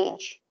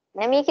advantage.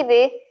 நம்மிக்குது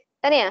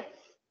சரியா?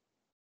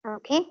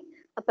 ஓகே,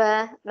 அப்ப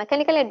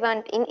மெக்கானிக்கல்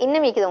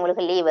இன்னும் இருக்குது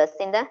உங்களுக்கு லீவர்ஸ்.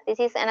 இந்த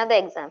திஸ் இஸ் another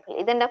example.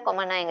 இதெண்டா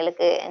காமனா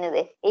எங்களுக்கு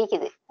என்னது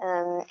ஈக்குது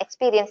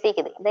எக்ஸ்பீரியன்ஸ்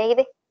ஈக்குது.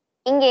 இது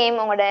இங்கேயும்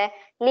உங்களோட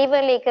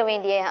லீவர்ல ஈக்க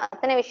வேண்டிய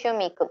அத்தனை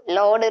விஷயம் ஈக்கும்.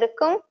 லோட்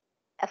இருக்கும்,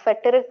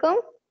 எஃபர்ட் இருக்கும்,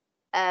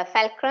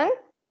 ஃபெல்க்ரம்,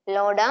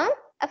 லோடாம்,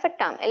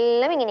 எஃபர்ட் ஆம்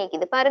எல்லாம் இங்க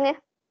நீக்குது பாருங்க.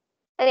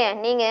 சரியா?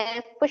 நீங்க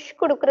புஷ்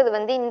கொடுக்கறது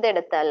வந்து இந்த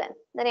இடத்தால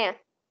சரியா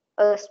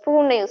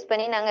ஸ்பூனை யூஸ்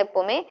பண்ணி நாங்க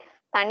எப்பவுமே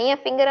தனியா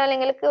ஃபிங்கரால்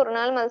எங்களுக்கு ஒரு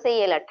நாள் அது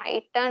செய்யல.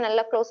 டைட்டா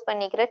நல்லா க்ளோஸ்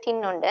பண்ணிக்கிற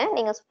டின் உண்டு.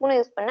 நீங்க ஸ்பூனை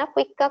யூஸ் பண்ணா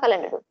குயிக்கா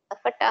கலந்துடும்,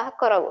 எஃபர்ட்டாக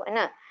குறவு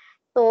என்ன.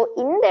 ஸோ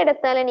இந்த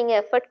இடத்தால நீங்க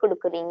எஃபர்ட்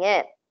கொடுக்குறீங்க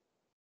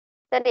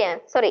சரியா?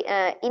 சாரி,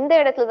 இந்த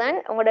இடத்துல தான்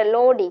உங்களோட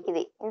லோட்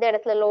ஈக்குது. இந்த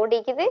இடத்துல லோட்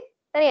ஈக்குது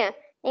சரியா?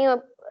 நீங்க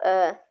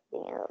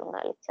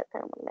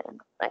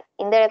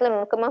இந்த இடத்துல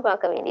நுணுக்கமா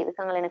பார்க்க வேண்டியது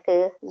எனக்கு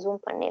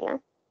ஜூம்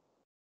பண்ணிடலாம்.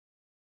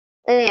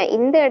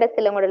 இந்த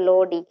இடத்துல உங்களோட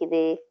லோட்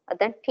இருக்குது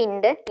அதான்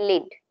டிண்ட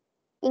லிட்.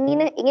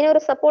 இங்கே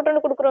ஒரு சப்போர்ட்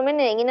ஒன்று கொடுக்குறோமே,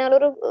 இங்கனால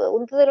ஒரு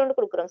உந்துதல் ஒன்று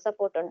கொடுக்குறோம்,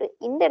 சப்போர்ட் ஒன்று.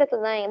 இந்த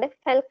இடத்துல தான் எங்க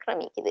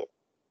ஃபெல்க்ரம் இருக்குது.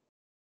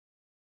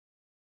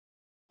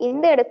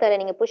 இந்த இடத்துல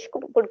நீங்க புஷ்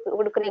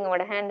கொடுக்குறீங்க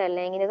உங்களோட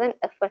ஹேண்டல்ல, இங்கதான்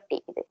எஃபர்ட்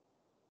இருக்குது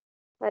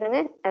பாருங்க.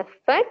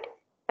 Effort,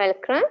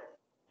 ஃபெல்க்ரம்,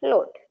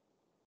 load.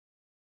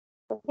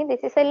 Okay,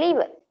 this is a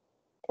lever.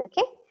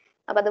 Okay,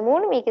 அப்ப அது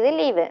மூணு மீக்குது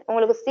லீவர்.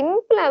 உங்களுக்கு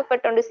சிம்பிள்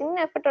எஃபர்ட் உண்டு, சின்ன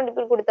எஃபர்ட்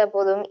ஒன்று கொடுத்தா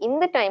போதும்.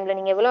 இந்த டைம்ல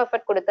நீங்க எவ்வளவு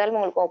எஃபர்ட் கொடுத்தாலும்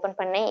உங்களுக்கு ஓபன்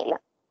பண்ணே இல்லை.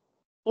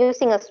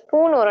 Using a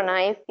spoon or a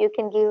knife, you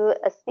can give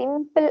a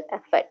simple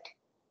effort.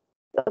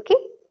 Okay,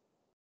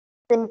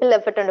 simple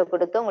effort ஒன்று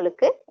கொடுத்து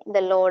உங்களுக்கு இந்த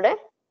லோட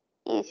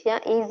ஈஸியா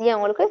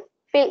உங்களுக்கு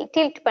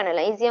டில்ட்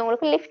பண்ணலாம், ஈஸியா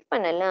உங்களுக்கு லிஃப்ட்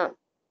பண்ணலாம்.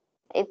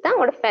 இதுதான்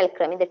உங்களோட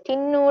ஃபெல்க்ரம். இந்த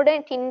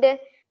டிண்ட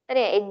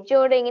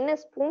எட்ஜோட இங்க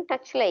ஸ்பூன்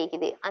டச்ல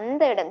இருக்குது,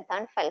 அந்த இடம்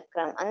தான்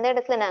ஃபெல்க்ரம். அந்த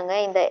இடத்துல நாங்க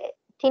இந்த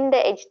டிண்ட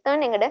எட்ஜ்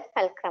தான் எங்கட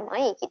ஃபெல்க்ரமா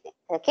இருக்குது.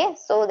 Okay,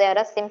 so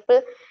there are simple.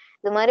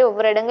 இது மாதிரி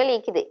ஒவ்வொரு இடங்கள்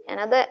இருக்குது.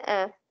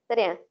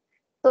 சரியா?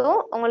 ஸோ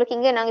உங்களுக்கு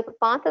இங்க நாங்க இப்ப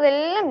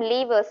பார்த்ததெல்லாம்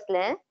லீவர்ஸ்ல.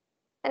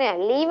 சரியா?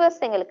 லீவர்ஸ்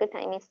எங்களுக்கு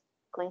time is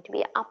going to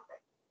be up.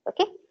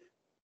 Okay,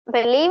 இப்ப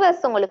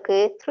லீவர்ஸ் உங்களுக்கு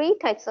 3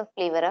 டைப்ஸ் ஆஃப்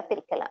லீவரா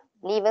பிரிக்கலாம்.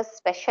 லீவர்ஸ்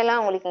ஸ்பெஷலா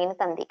உங்களுக்கு இங்க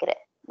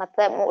தந்திக்கிறேன்,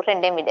 மத்த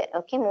ரெண்டையும் விட.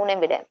 ஓகே,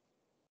 மூணையும் விட.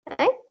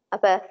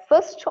 அப்ப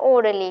ஃபர்ஸ்ட்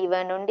ஆர்டர்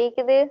லீவர் ஒன்று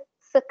இருக்குது,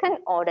 second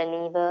order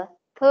lever,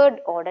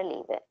 third order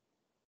lever.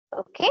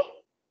 Okay,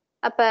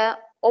 அப்ப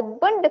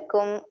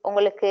ஒவ்வொன்றுக்கும்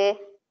உங்களுக்கு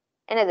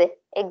என்னது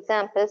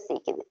எக்ஸாம்பிள்ஸ்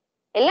இருக்குது.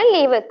 எல்லாம்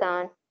லீவர்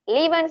தான்.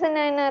 லீவன்ஸ்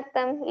என்ன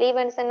அர்த்தம்?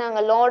 லீவன்ஸ்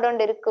அங்க லோட்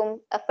ஒன்று இருக்கும்,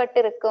 எஃபர்ட்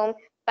இருக்கும்,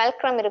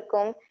 ஃபெல்க்ரம்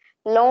இருக்கும்,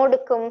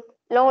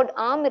 லோட்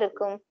ஆர்ம்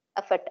இருக்கும்,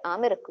 எஃபர்ட்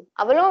ஆர்ம் இருக்கும்.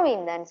 அவ்வளவு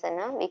இருந்தான்னு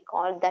சொன்னா we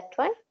call that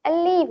one a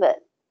lever.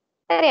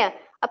 சரியா?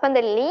 அப்ப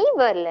அந்த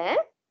லீவர்ல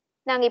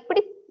நாங்க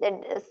இப்படி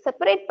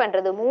செப்பரேட்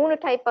பண்றது, 3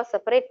 டைப்பா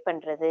செப்பரேட்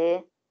பண்றது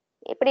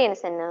எப்படின்னு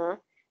சொன்னா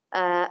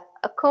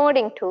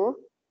அக்கார்டிங் டு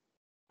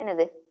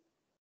என்னது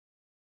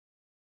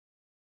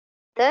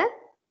the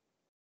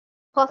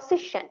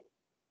position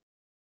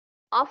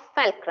of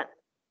fulcrum.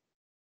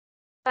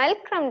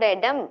 fulcrum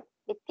இடம்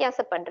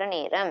வித்தியாசப்படுற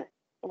நேரம்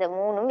இந்த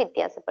மூணும்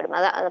வித்தியாசப்படும்.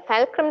 அதாவது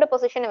fulcrum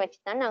பொசிஷனை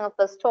வச்சுதான் நாங்க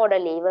first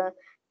order lever,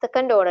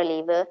 second order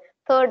lever,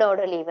 third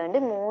order lever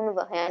 3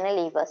 வகையான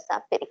லீவர்ஸா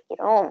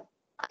பிரிக்கிறோம்.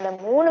 அந்த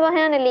 3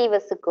 வகையான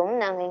லீவர்ஸுக்கும்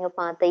நாங்க இங்க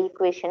பார்த்த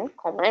ஈக்குவேஷன்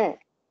காமன்.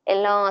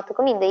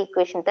 எல்லாத்துக்கும் இந்த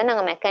ஈக்குவேஷன் தான்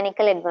நாங்க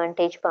மெக்கானிக்கல்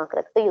அட்வான்டேஜ்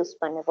பாக்குறதுக்கு யூஸ்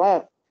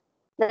பண்ணுவோம்.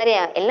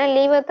 சரியா? எல்லாம்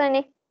லீவர்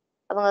தானே.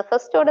 அவங்க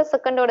first order,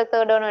 second order,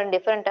 third order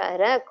different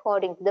ஆகிற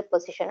according to the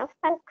position of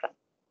ஃபெல்க்ரம்.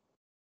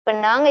 இப்ப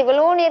நாங்க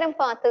இவ்வளவு நேரம்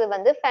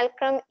பார்த்தது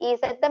ஃபெல்க்ரம்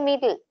இஸ் அட் த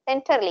மிடில்,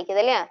 சென்டர்ல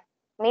இருக்குது இல்லையா?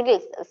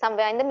 Middle,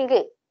 somewhere in the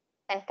middle.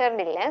 Centre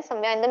இல்ல,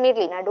 சம்வேர் இன் த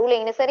மிடில். நடுவுல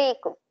இங்க சரி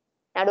இருக்கும்,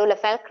 நடுவுல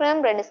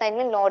ஃபெல்க்ரம், ரெண்டு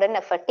சைட்லயும் லோட் அண்ட்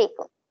எஃபர்ட்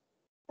இருக்கும்.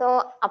 ஸோ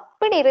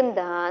அப்படி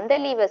இருந்தா அந்த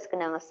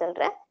லீவர்ஸ்க்கு நாங்க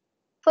சொல்ற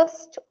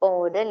first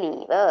order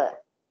lever.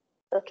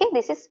 Okay,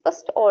 this is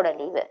first order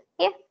lever.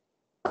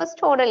 First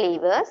order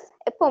levers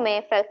எப்பவுமே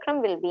fulcrum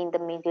will be in the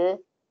middle.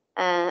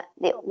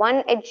 The one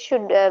edge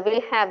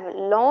will have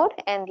load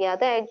and the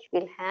other edge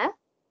will have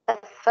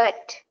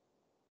effort.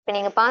 இப்ப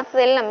நீங்க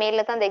பார்த்தது எல்லாம்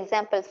மேல தான், அந்த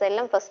examples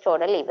எல்லாம் first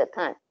order lever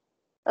தான்.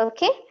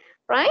 Okay,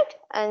 right?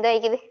 அந்த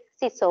இது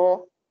சீசோ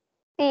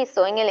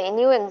இங்க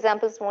நியூ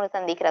எக்ஸாம்பிள்ஸ் 3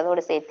 தந்திக்கிற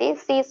அதோட சேர்த்து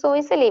சீசோ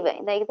இஸ் லீவர்.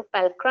 இந்த இது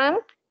fulcrum.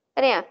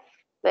 சரியா?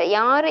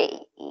 யாரு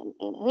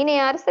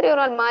சரி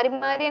ஒரு ஆள் மாறி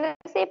மாறி என்ன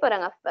செய்ய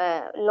போறாங்க,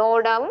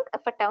 லோடாவும்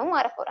எஃபர்ட்டாவும்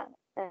மாற போறாங்க.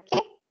 Okay,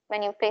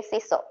 when you play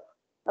seesaw.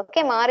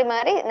 Okay, மாறி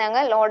மாறி நாங்க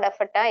லோட்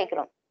எஃபர்ட்டா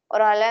ஆயிக்கிறோம்.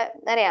 ஒரு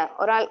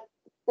ஆள்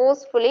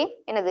போர்ஸ்ஃபுல்லி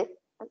என்னது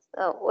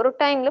ஒரு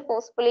டைம்ல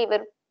போர்ஸ்ஃபுல்லி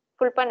இவர்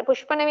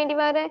புஷ் பண்ண வேண்டி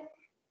வர.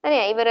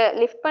 சரியா? இவரை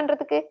லிஃப்ட்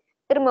பண்றதுக்கு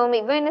திரும்பவும்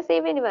இவன் என்ன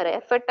செய்ய வேண்டி வர,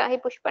 எஃபர்ட் ஆகி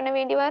புஷ் பண்ண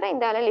வேண்டி வர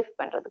இந்த ஆளை லிஃப்ட்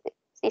பண்றதுக்கு.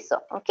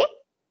 seesaw. Okay,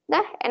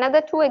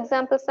 another 2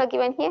 examples are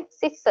given here.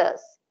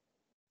 Scissors.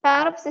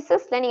 pair of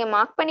scissorsல நீங்க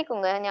மார்க்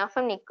பண்ணிக்கோங்க,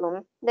 ஞாபகம் நிக்கும்.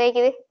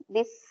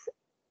 this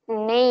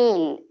nail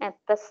at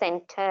the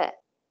center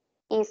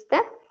is the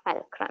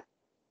fulcrum.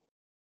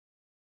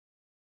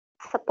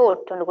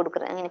 Support ஒன்று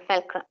கொடுக்குறாங்க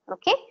fulcrum.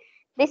 Okay,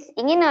 this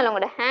இங்கனால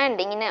உங்களோட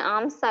ஹேண்ட் இங்க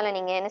ஆர்ம்ஸால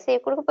நீங்க என்ன செய்ய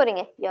கொடுக்க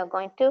போறீங்க, you are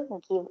going to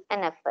give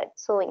an effort.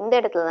 so இந்த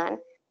இடத்துல தான்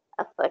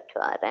எஃபர்ட்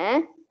வர.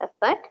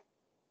 எஃபர்ட்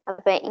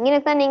அப்ப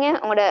இங்க தான் நீங்க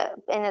உங்களோட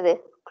என்னது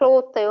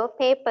க்ளோத்தையோ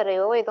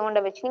பேப்பரையோ ஏதோ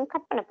ஒன்றை வச்சு நீங்க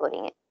கட் பண்ண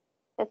போறீங்க.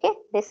 Okay,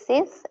 this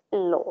is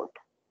load.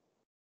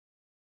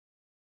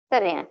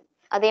 சரியா?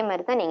 அதே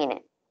மாதிரி தான் நீங்க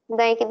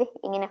இந்த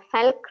இங்க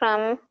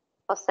fulcrum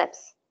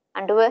forceps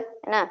அண்டுவ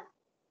என்ன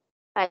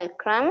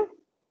fulcrum,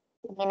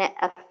 இங்க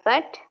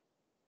எஃபர்ட்,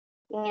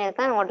 இங்க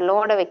தான் உங்களோட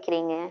லோட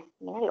வைக்கிறீங்க,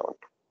 இங்க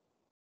load.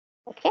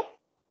 Okay,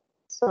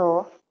 so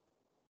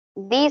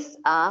these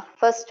are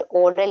first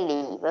order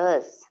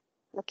levers.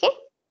 Okay,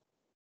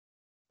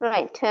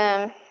 right.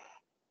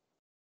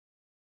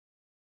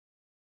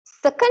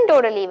 Second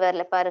order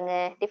லீவர்ல பாருங்க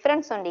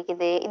டிஃபரன்ஸ்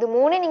ஒண்டிக்குது. இது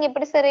மூணு நீங்க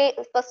எப்படி சரி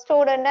ஃபர்ஸ்ட்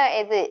ஆர்டர்னா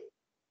எது,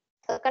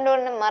 செகண்ட்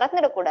ஆர்டர்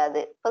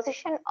மறந்துடக்கூடாது.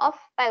 Position of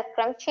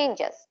fulcrum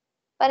changes.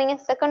 பாருங்க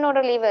செகண்ட்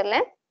ஆர்டர் லீவர்ல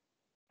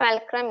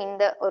ஃபல்க்ரம்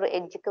இந்த ஒரு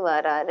எட்ஜுக்கு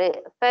வராரு,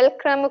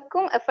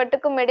 ஃபல்க்ரமுக்கும்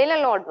எஃபர்ட்டுக்கும் இடையில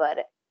லோட்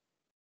வரு.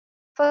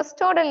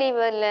 ஃபர்ஸ்ட் ஆர்டர்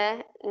லீவர்ல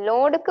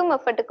லோடுக்கும்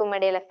எஃபர்ட்டுக்கும்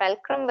இடையில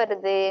ஃபல்க்ரம்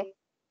வருது,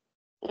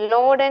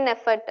 load and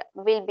effort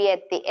will be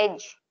at the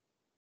edge.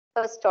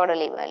 First order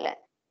lever.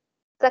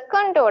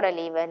 Second order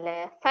lever,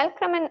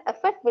 fulcrum and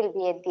effort will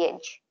be at the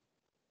edge.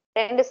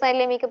 ரெண்டு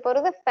சைடுல மீக்க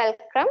போறது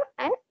fulcrum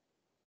and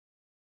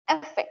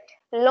effect.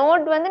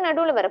 Load வந்து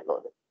நடுவுல வர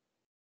போகுது.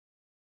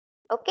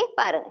 ஓகே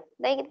பாருங்க.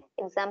 லைக்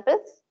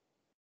எக்ஸாம்பிள்ஸ்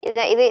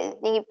இது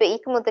நீங்க இப்ப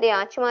ஈக்குமுத்திரி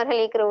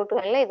ஆச்சுமார்கள் ஈக்கிற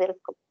ஊட்டுகள்ல இது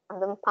இருக்கும்.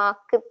 அதுவும்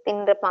பாக்கு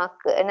தின்ற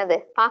பாக்கு என்னது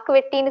பாக்கு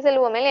வெட்டின்னு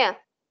சொல்லுவோம் இல்லையா,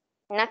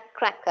 நட்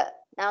கிராக்கர்.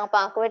 நாங்க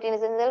பாக்கு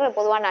வெட்டின்னு செஞ்சு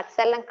பொதுவா நட்ஸ்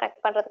எல்லாம் கிராக்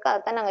பண்றதுக்கு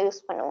அதான் நாங்க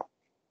யூஸ் பண்ணுவோம்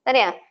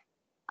சரியா.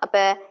 அப்ப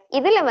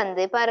இதுல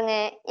வந்து பாருங்க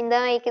இந்த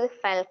இது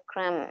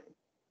ஃபல்க்ரம்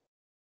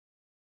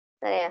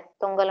சரியா,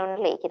 தொங்கல்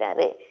ஒண்ணு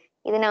லேக்கிறாரு,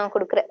 இது நாங்க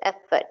கொடுக்குற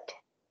எஃபர்ட்.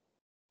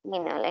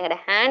 எங்கட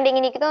ஹேண்ட்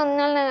இங்க நிக்குதோ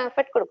அதனால நாங்க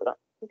எஃபர்ட் கொடுக்குறோம்.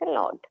 இது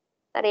லோட்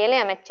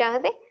சரியா மெச்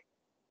ஆகுது.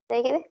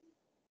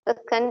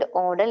 Second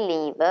order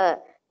lever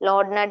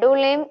load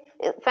நடுவுலயும்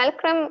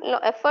fulcrum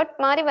effort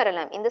மாதிரி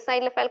வரலாம். இந்த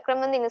சைட்ல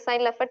ஃபல்க்ரம் வந்து இந்த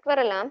சைட்ல எஃபர்ட்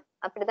வரலாம்.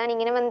 அப்படிதான்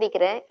நீங்க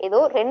வந்திக்கிற ஏதோ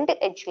ரெண்டு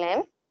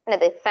எட்ஜ்லயும்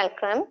என்னது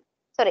ஃபல்க்ரம்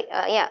சாரி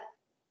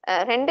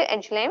ரெண்டு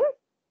எட்ஜ்லயும்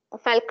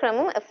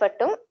ஃபல்க்ரமும்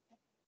எஃபர்ட்டும்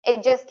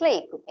எட்ஜஸ்ல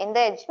இருக்கும். எந்த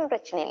எட்ஜும்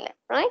பிரச்சனை இல்லை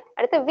ரைட்.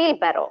 அடுத்து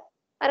வீல் பேரோ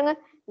பாருங்க,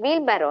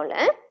 வீல் பேரோல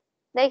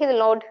இது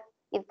லோட்,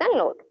 இதுதான்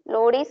load.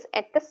 Load is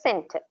at the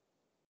centre.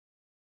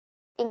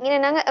 இங்க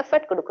நாங்க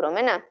எஃபர்ட் கொடுக்குறோம்,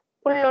 என்ன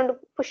புல் ஒன்று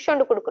புஷ்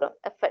ஒன்று கொடுக்குறோம்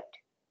எஃபர்ட்.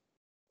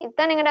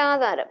 இதுதான் எங்கட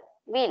ஆதாரம்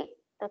வீல்.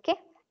 ஓகே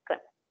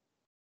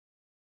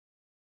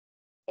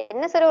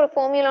என்ன சரி ஒரு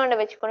ஃபார்முலா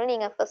வச்சுக்கணும்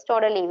நீங்க ஃபர்ஸ்ட்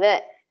ஆர்டர் லீவர்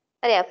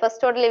சரியா.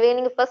 ஃபர்ஸ்ட் ஆர்டர் லீவர்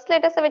நீங்க ஃபர்ஸ்ட்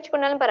லெட்டர்ஸ்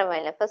வச்சுக்கொண்டாலும்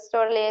பரவாயில்ல. First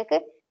order லீவருக்கு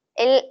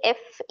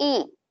LFE,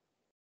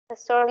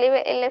 first order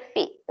lever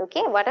LFE.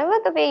 Okay whatever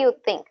the way you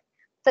think.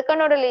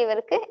 Second order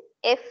லீவருக்கு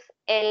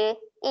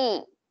FLE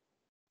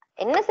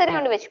என்ன சரி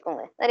ஒன்று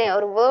வச்சுக்கோங்க சரியா.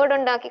 ஒரு வேர்ட்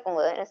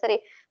உண்டாக்கிக்கோங்க சரி.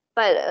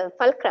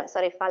 ஃபல்க்ரம்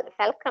சாரி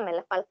ஃபல்க்ரம்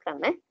இல்ல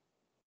ஃபல்க்ரம்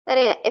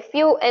சரியா.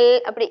 FUL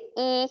அப்படி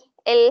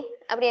EL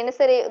அப்படி என்ன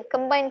சரி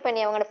கம்பைன் பண்ணி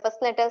அவங்களோட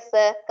ஃபர்ஸ்ட் லெட்டர்ஸ்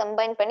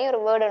கம்பைன் பண்ணி ஒரு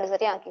வேர்ட் ஒன்று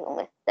சரி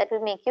ஆக்கிக்கோங்க. That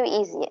will make you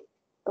easier.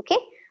 Okay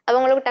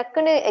அவங்களுக்கு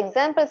டக்குன்னு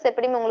எக்ஸாம்பிள்ஸ்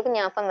எப்படியும் உங்களுக்கு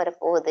ஞாபகம்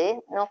வரப்போகுது.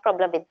 No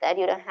problem with that.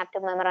 You don't have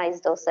to memorise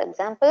those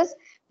examples.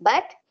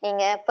 But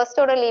நீங்க ஃபர்ஸ்ட்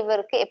ஆர்டர்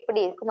லீவருக்கு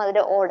எப்படி இருக்கும்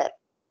அதோட ஆர்டர்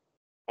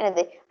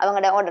என்னது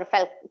அவங்களோட ஆர்டர்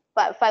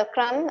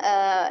ஃபல்க்ரம்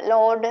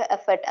லோட்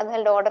எஃபர்ட்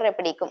அதோட ஆர்டர்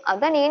எப்படி இருக்கும்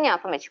அதான் நீங்க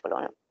ஞாபகம்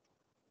வச்சுக்கணும்.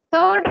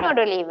 தேர்ட்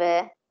ஆர்டர்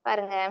லீவர்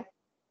பாருங்க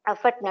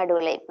எஃபர்ட்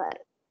நடுவுல பாரு.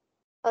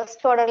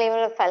 ஃபர்ஸ்ட் ஆர்டர்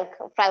லீவர்ல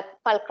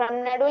ஃபல்க்ரம்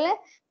நடுவுல,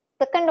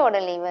 செகண்ட்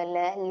ஆர்டர் லீவர்ல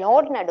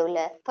லோட் நடுவுல,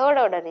 தேர்ட்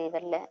ஆர்டர்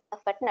லீவர்ல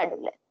எஃபர்ட்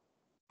நடுவுல.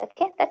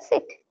 Okay that's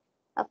it.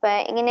 அப்ப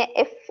இங்க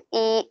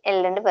FEL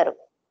வரும்.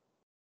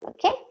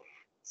 ஓகே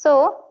சோ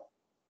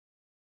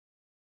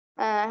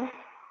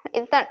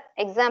இதுதான்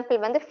எக்ஸாம்பிள்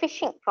வந்து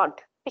ஃபிஷிங்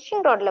ராட்.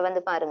 ஃபிஷிங் ராட்ல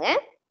வந்து பாருங்க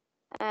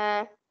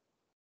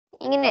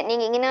இங்க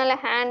நீங்க இங்கனால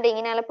ஹேண்ட்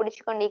இங்கனால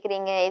பிடிச்சு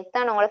கொண்டிருக்கிறீங்க,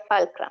 இதுதான் உங்களோட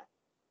ஃபல்க்ரம்.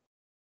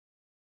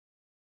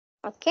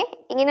 ஓகே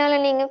இங்கனால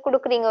நீங்க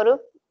கொடுக்குறீங்க ஒரு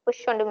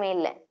புஷ் ஒன்றுமே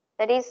இல்லை.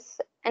 தட் இஸ்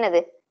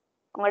என்னது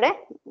உங்களோட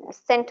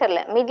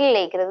சென்டர்ல மிடில்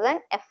இருக்கிறது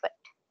தான்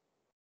எஃபர்ட்.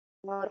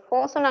 ஒரு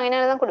ஃபோர்ஸ்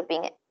அங்கனால தான்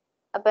கொடுப்பீங்க.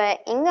 அப்ப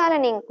இங்கால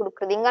நீங்க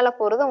கொடுக்குறது இங்கால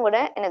போறது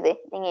உங்களோட என்னது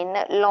நீங்க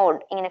என்ன லோட்.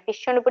 இங்க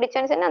ஃபிஷ் ஒன்று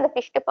பிடிச்சான்னு சொன்னா அந்த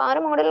ஃபிஷ்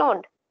பாரு உங்களோட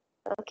லோட்.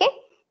 ஓகே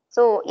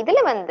சோ இதுல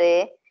வந்து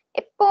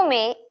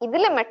எப்பவுமே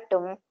இதுல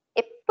மட்டும்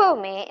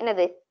எப்பவுமே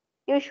என்னது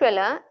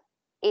யூஸ்வலா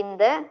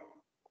இந்த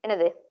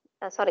என்னது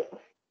சாரி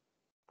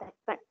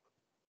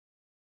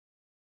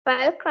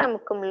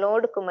ஃபல்க்ரமுக்கும்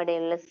லோடுக்கும்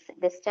இடையில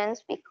distance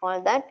we call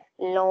that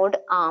load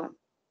arm.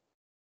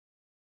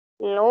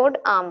 Load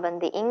arm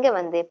வந்து இங்க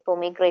வந்து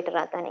எப்பவுமே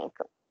கிரேட்டரா தான்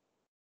இருக்கும்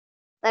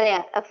சரியா.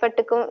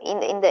 எஃபர்ட்டுக்கும்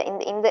இந்த இந்த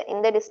இந்த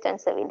இந்த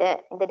டிஸ்டன்ஸை விட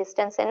இந்த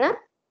டிஸ்டன்ஸ் என்ன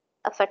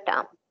எஃபர்ட்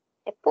ஆர்ம்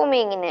எப்பவுமே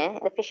இங்க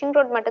இந்த ஃபிஷிங்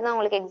ரோட் மட்டும் தான்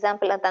உங்களுக்கு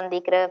எக்ஸாம்பிளா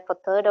தந்திக்கிற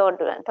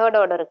தேர்ட்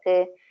ஆர்டருக்கு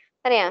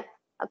சரியா.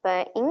 அப்ப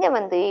இங்க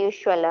வந்து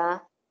யூஸ்வலா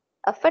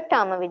எஃபர்ட்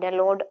ஆர்மை விட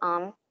லோட்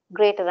ஆர்ம்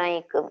கிரேட்டரா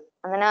இருக்கும்.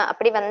 அதனால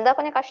அப்படி வந்தா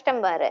கொஞ்சம்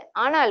கஷ்டம் பாரு.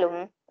 ஆனாலும்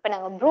இப்ப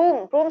நாங்க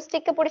ப்ரூம்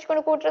ஸ்டிக்கை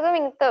பிடிச்சுக்கொண்டு கூட்டுறதும்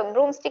இந்த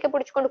ப்ரூம் ஸ்டிக்கை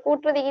பிடிச்சுக்கொண்டு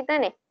கூட்டுறது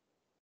இதுதானே.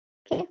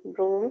 Okay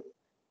broom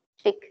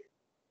stick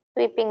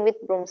sweeping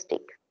with broom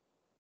stick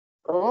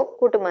ஓ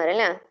கூட்டு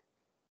மாறுல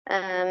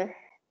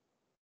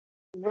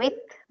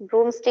வித்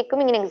ப்ரூம்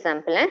ஸ்டிக்கும் இங்க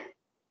எக்ஸாம்பிள்.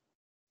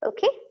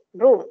 ஓகே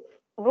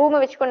ப்ரூமை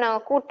வச்சுக்கொண்டு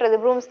நாங்க கூட்டுறது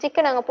ப்ரூம்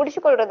ஸ்டிக்கை நாங்க பிடிச்சு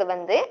கொள்றது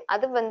வந்து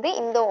அது வந்து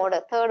இந்த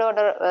ஆர்டர் தேர்ட்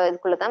ஆர்டர்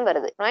இதுக்குள்ளதான்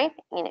வருது ரைட்.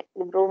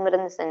 இங்க ப்ரூம்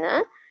இருந்துச்சுன்னா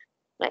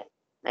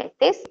லைக்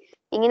திஸ்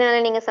இங்கனால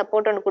நீங்க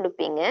சப்போர்ட் ஒன்று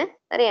கொடுப்பீங்க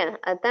சரியா.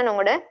 அதுதான்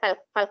உங்களோட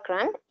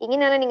ஃபல்க்ரம்.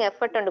 இங்கனால நீங்க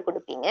எஃபர்ட் ஒன்று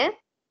கொடுப்பீங்க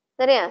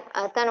சரியா.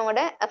 அதுதான்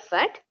உங்களோட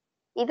எஃபர்ட்.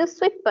 இது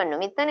ஸ்விப்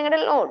பண்ணும், இதுதான் எங்களோட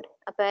லோட்.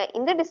 அப்ப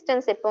இந்த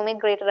டிஸ்டன்ஸ் எப்பவுமே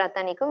கிரேட்டரா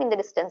தான் இருக்கும். இந்த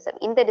டிஸ்டன்ஸ்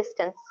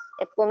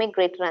எப்பவுமே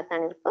கிரேட்டரா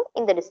தான் இருக்கும்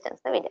இந்த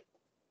டிஸ்டன்ஸை விட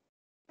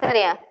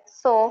சரியா.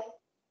 சோ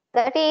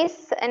தட்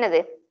இஸ்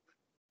என்னது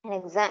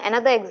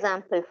another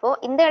example for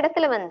இந்த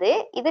இடத்துல வந்து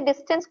இது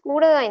டிஸ்டன்ஸ்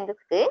கூட தான்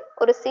இருந்துக்கு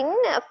ஒரு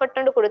சின்ன எஃபர்ட்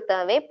ஒன்று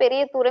கொடுத்தாவே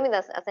பெரிய தூரம் இது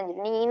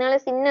அசைஞ்சிடும். நீங்க இதனால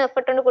சின்ன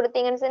எஃபர்ட் ஒன்று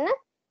கொடுத்தீங்கன்னு சொன்னா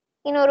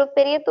இன்னொரு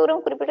பெரிய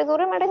தூரம் குறிப்பிட்ட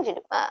தூரம்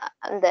அடைஞ்சிடும்.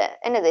 அந்த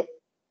என்னது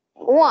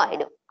மூவ்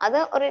ஆயிடும். அது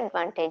ஒரு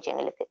அட்வான்டேஜ்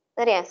எங்களுக்கு.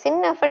 சரியா?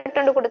 சின்ன எஃபர்ட்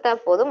ஒன்று கொடுத்தா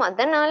போதும்.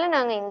 அதனால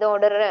நாங்க இந்த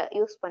ஆர்டரை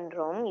யூஸ்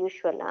பண்றோம்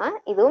யூஸ்வலா.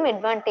 இதுவும்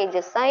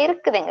அட்வான்டேஜஸா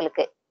இருக்குது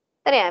எங்களுக்கு.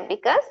 சரியா?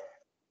 Because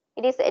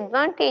it is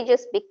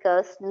advantageous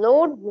because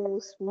load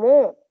moves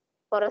more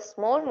for a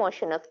small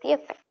motion of the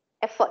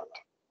effort.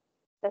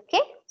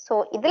 Okay, so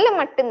இதுல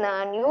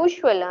மட்டும்தான்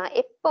யூஸ்வலா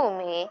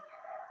எப்பவுமே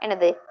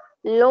என்னது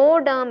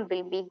load arm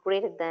will be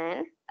greater than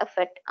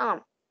effort arm.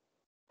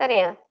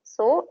 சரியா?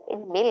 so it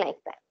will be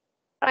like that.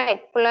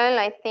 right, புலல்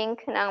I think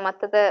நாங்க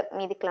மத்த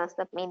மீதி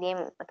கிளாஸ்ல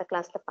மத்த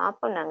கிளாஸ்ல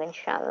பார்ப்போம் நாங்க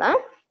இன்ஷால்லா.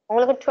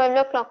 உங்களுக்கு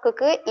 12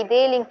 o'clock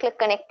இதே லிங்க்ல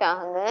கனெக்ட்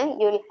ஆகுங்க.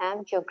 you will have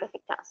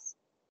geography class.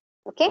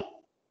 okay,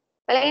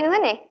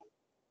 தானே?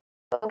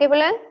 okay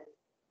புலல்?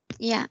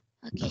 Yeah.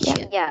 Okay.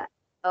 Sure. yeah,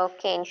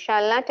 okay,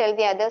 inshallah tell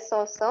the others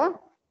also.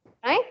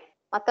 right,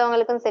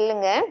 மத்தவங்களுக்கும்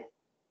சொல்லுங்க.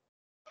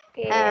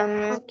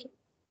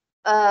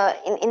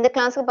 இந்த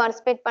கிளாஸ்க்கு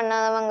பார்ட்டிசிபேட்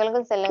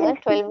பண்ணாதவங்களுக்கும் சொல்லுங்க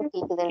 12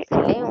 கேக்குதுன்னு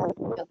சொல்லி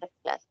உங்களுக்கு geography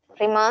class.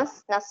 ரிமாஸ்,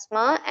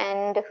 Nasma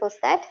and who's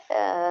that?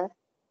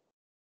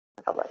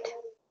 about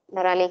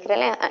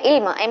நராலிக்றல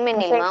இல்மா,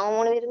 MN இல்மா, அவங்க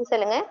மூணு பேரும்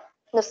சொல்லுங்க.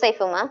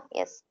 நுசைஃபுமா,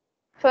 yes,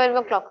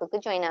 12 o'clock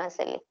ஜாயின் ஆக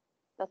சொல்லி.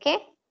 okay,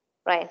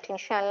 right,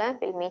 inshallah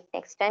we'll meet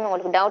next time.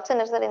 உங்களுக்கு doubts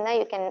and இருந்தா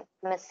you can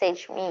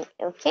message me.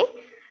 okay,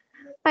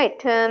 right,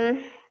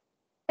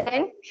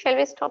 then shall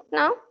we stop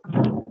now?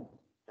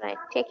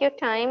 right, take your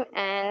time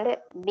and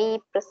be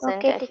present.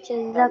 Okay, teacher.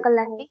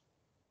 Jazakallah.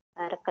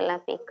 barakallah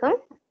fikum.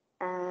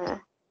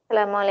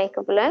 Assalamu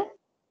alaikum Bilal.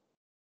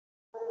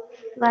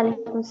 Wa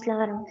alaikum assalam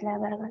wa rahmatullahi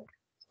wa barakatuh.